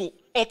wants to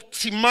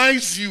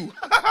optimize you.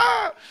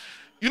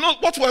 You know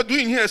what we're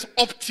doing here is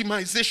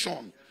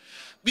optimization.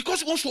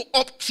 Because he wants to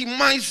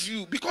optimize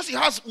you, because he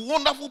has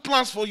wonderful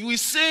plans for you.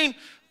 He's saying,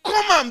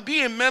 come and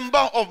be a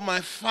member of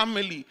my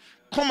family.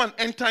 Come and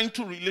enter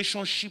into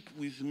relationship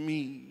with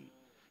me.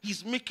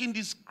 He's making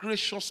this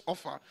gracious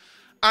offer.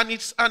 And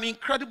it's an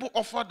incredible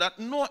offer that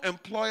no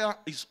employer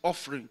is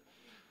offering.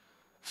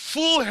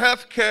 Full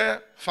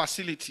healthcare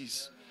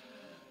facilities.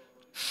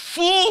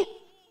 Full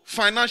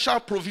financial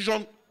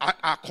provision are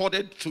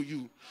accorded to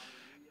you.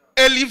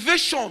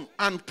 Elevation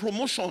and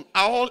promotion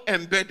are all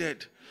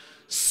embedded.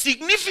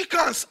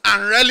 Significance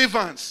and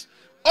relevance.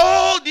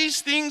 All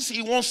these things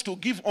he wants to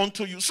give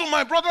unto you. So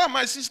my brother and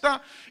my sister,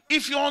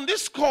 if you're on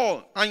this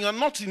call and you're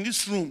not in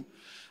this room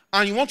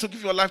and you want to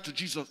give your life to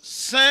Jesus,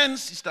 send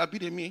Sister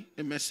Bidemi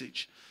a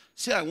message.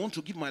 Say, I want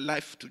to give my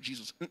life to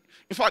Jesus.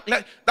 In fact,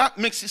 that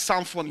makes it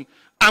sound funny.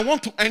 I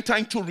want to enter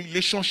into a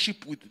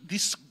relationship with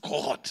this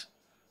God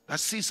that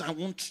says, I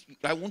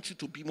want you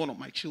to be one of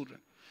my children.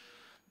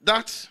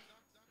 That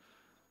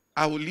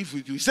I will live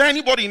with you. Is there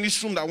anybody in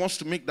this room that wants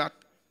to make that,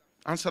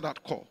 answer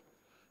that call?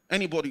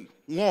 Anybody?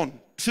 1,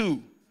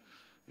 2.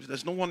 If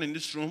there's no one in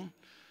this room,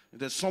 if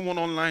there's someone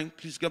online,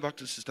 please get back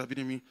to Sister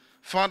Bidemi.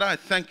 Father, I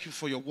thank you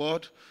for your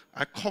word.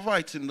 I cover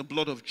it in the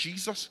blood of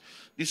Jesus.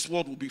 This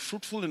word will be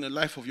fruitful in the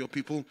life of your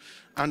people.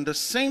 And the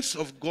saints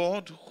of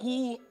God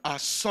who are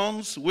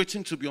sons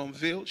waiting to be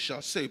unveiled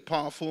shall say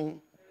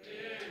powerful.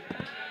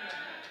 Amen.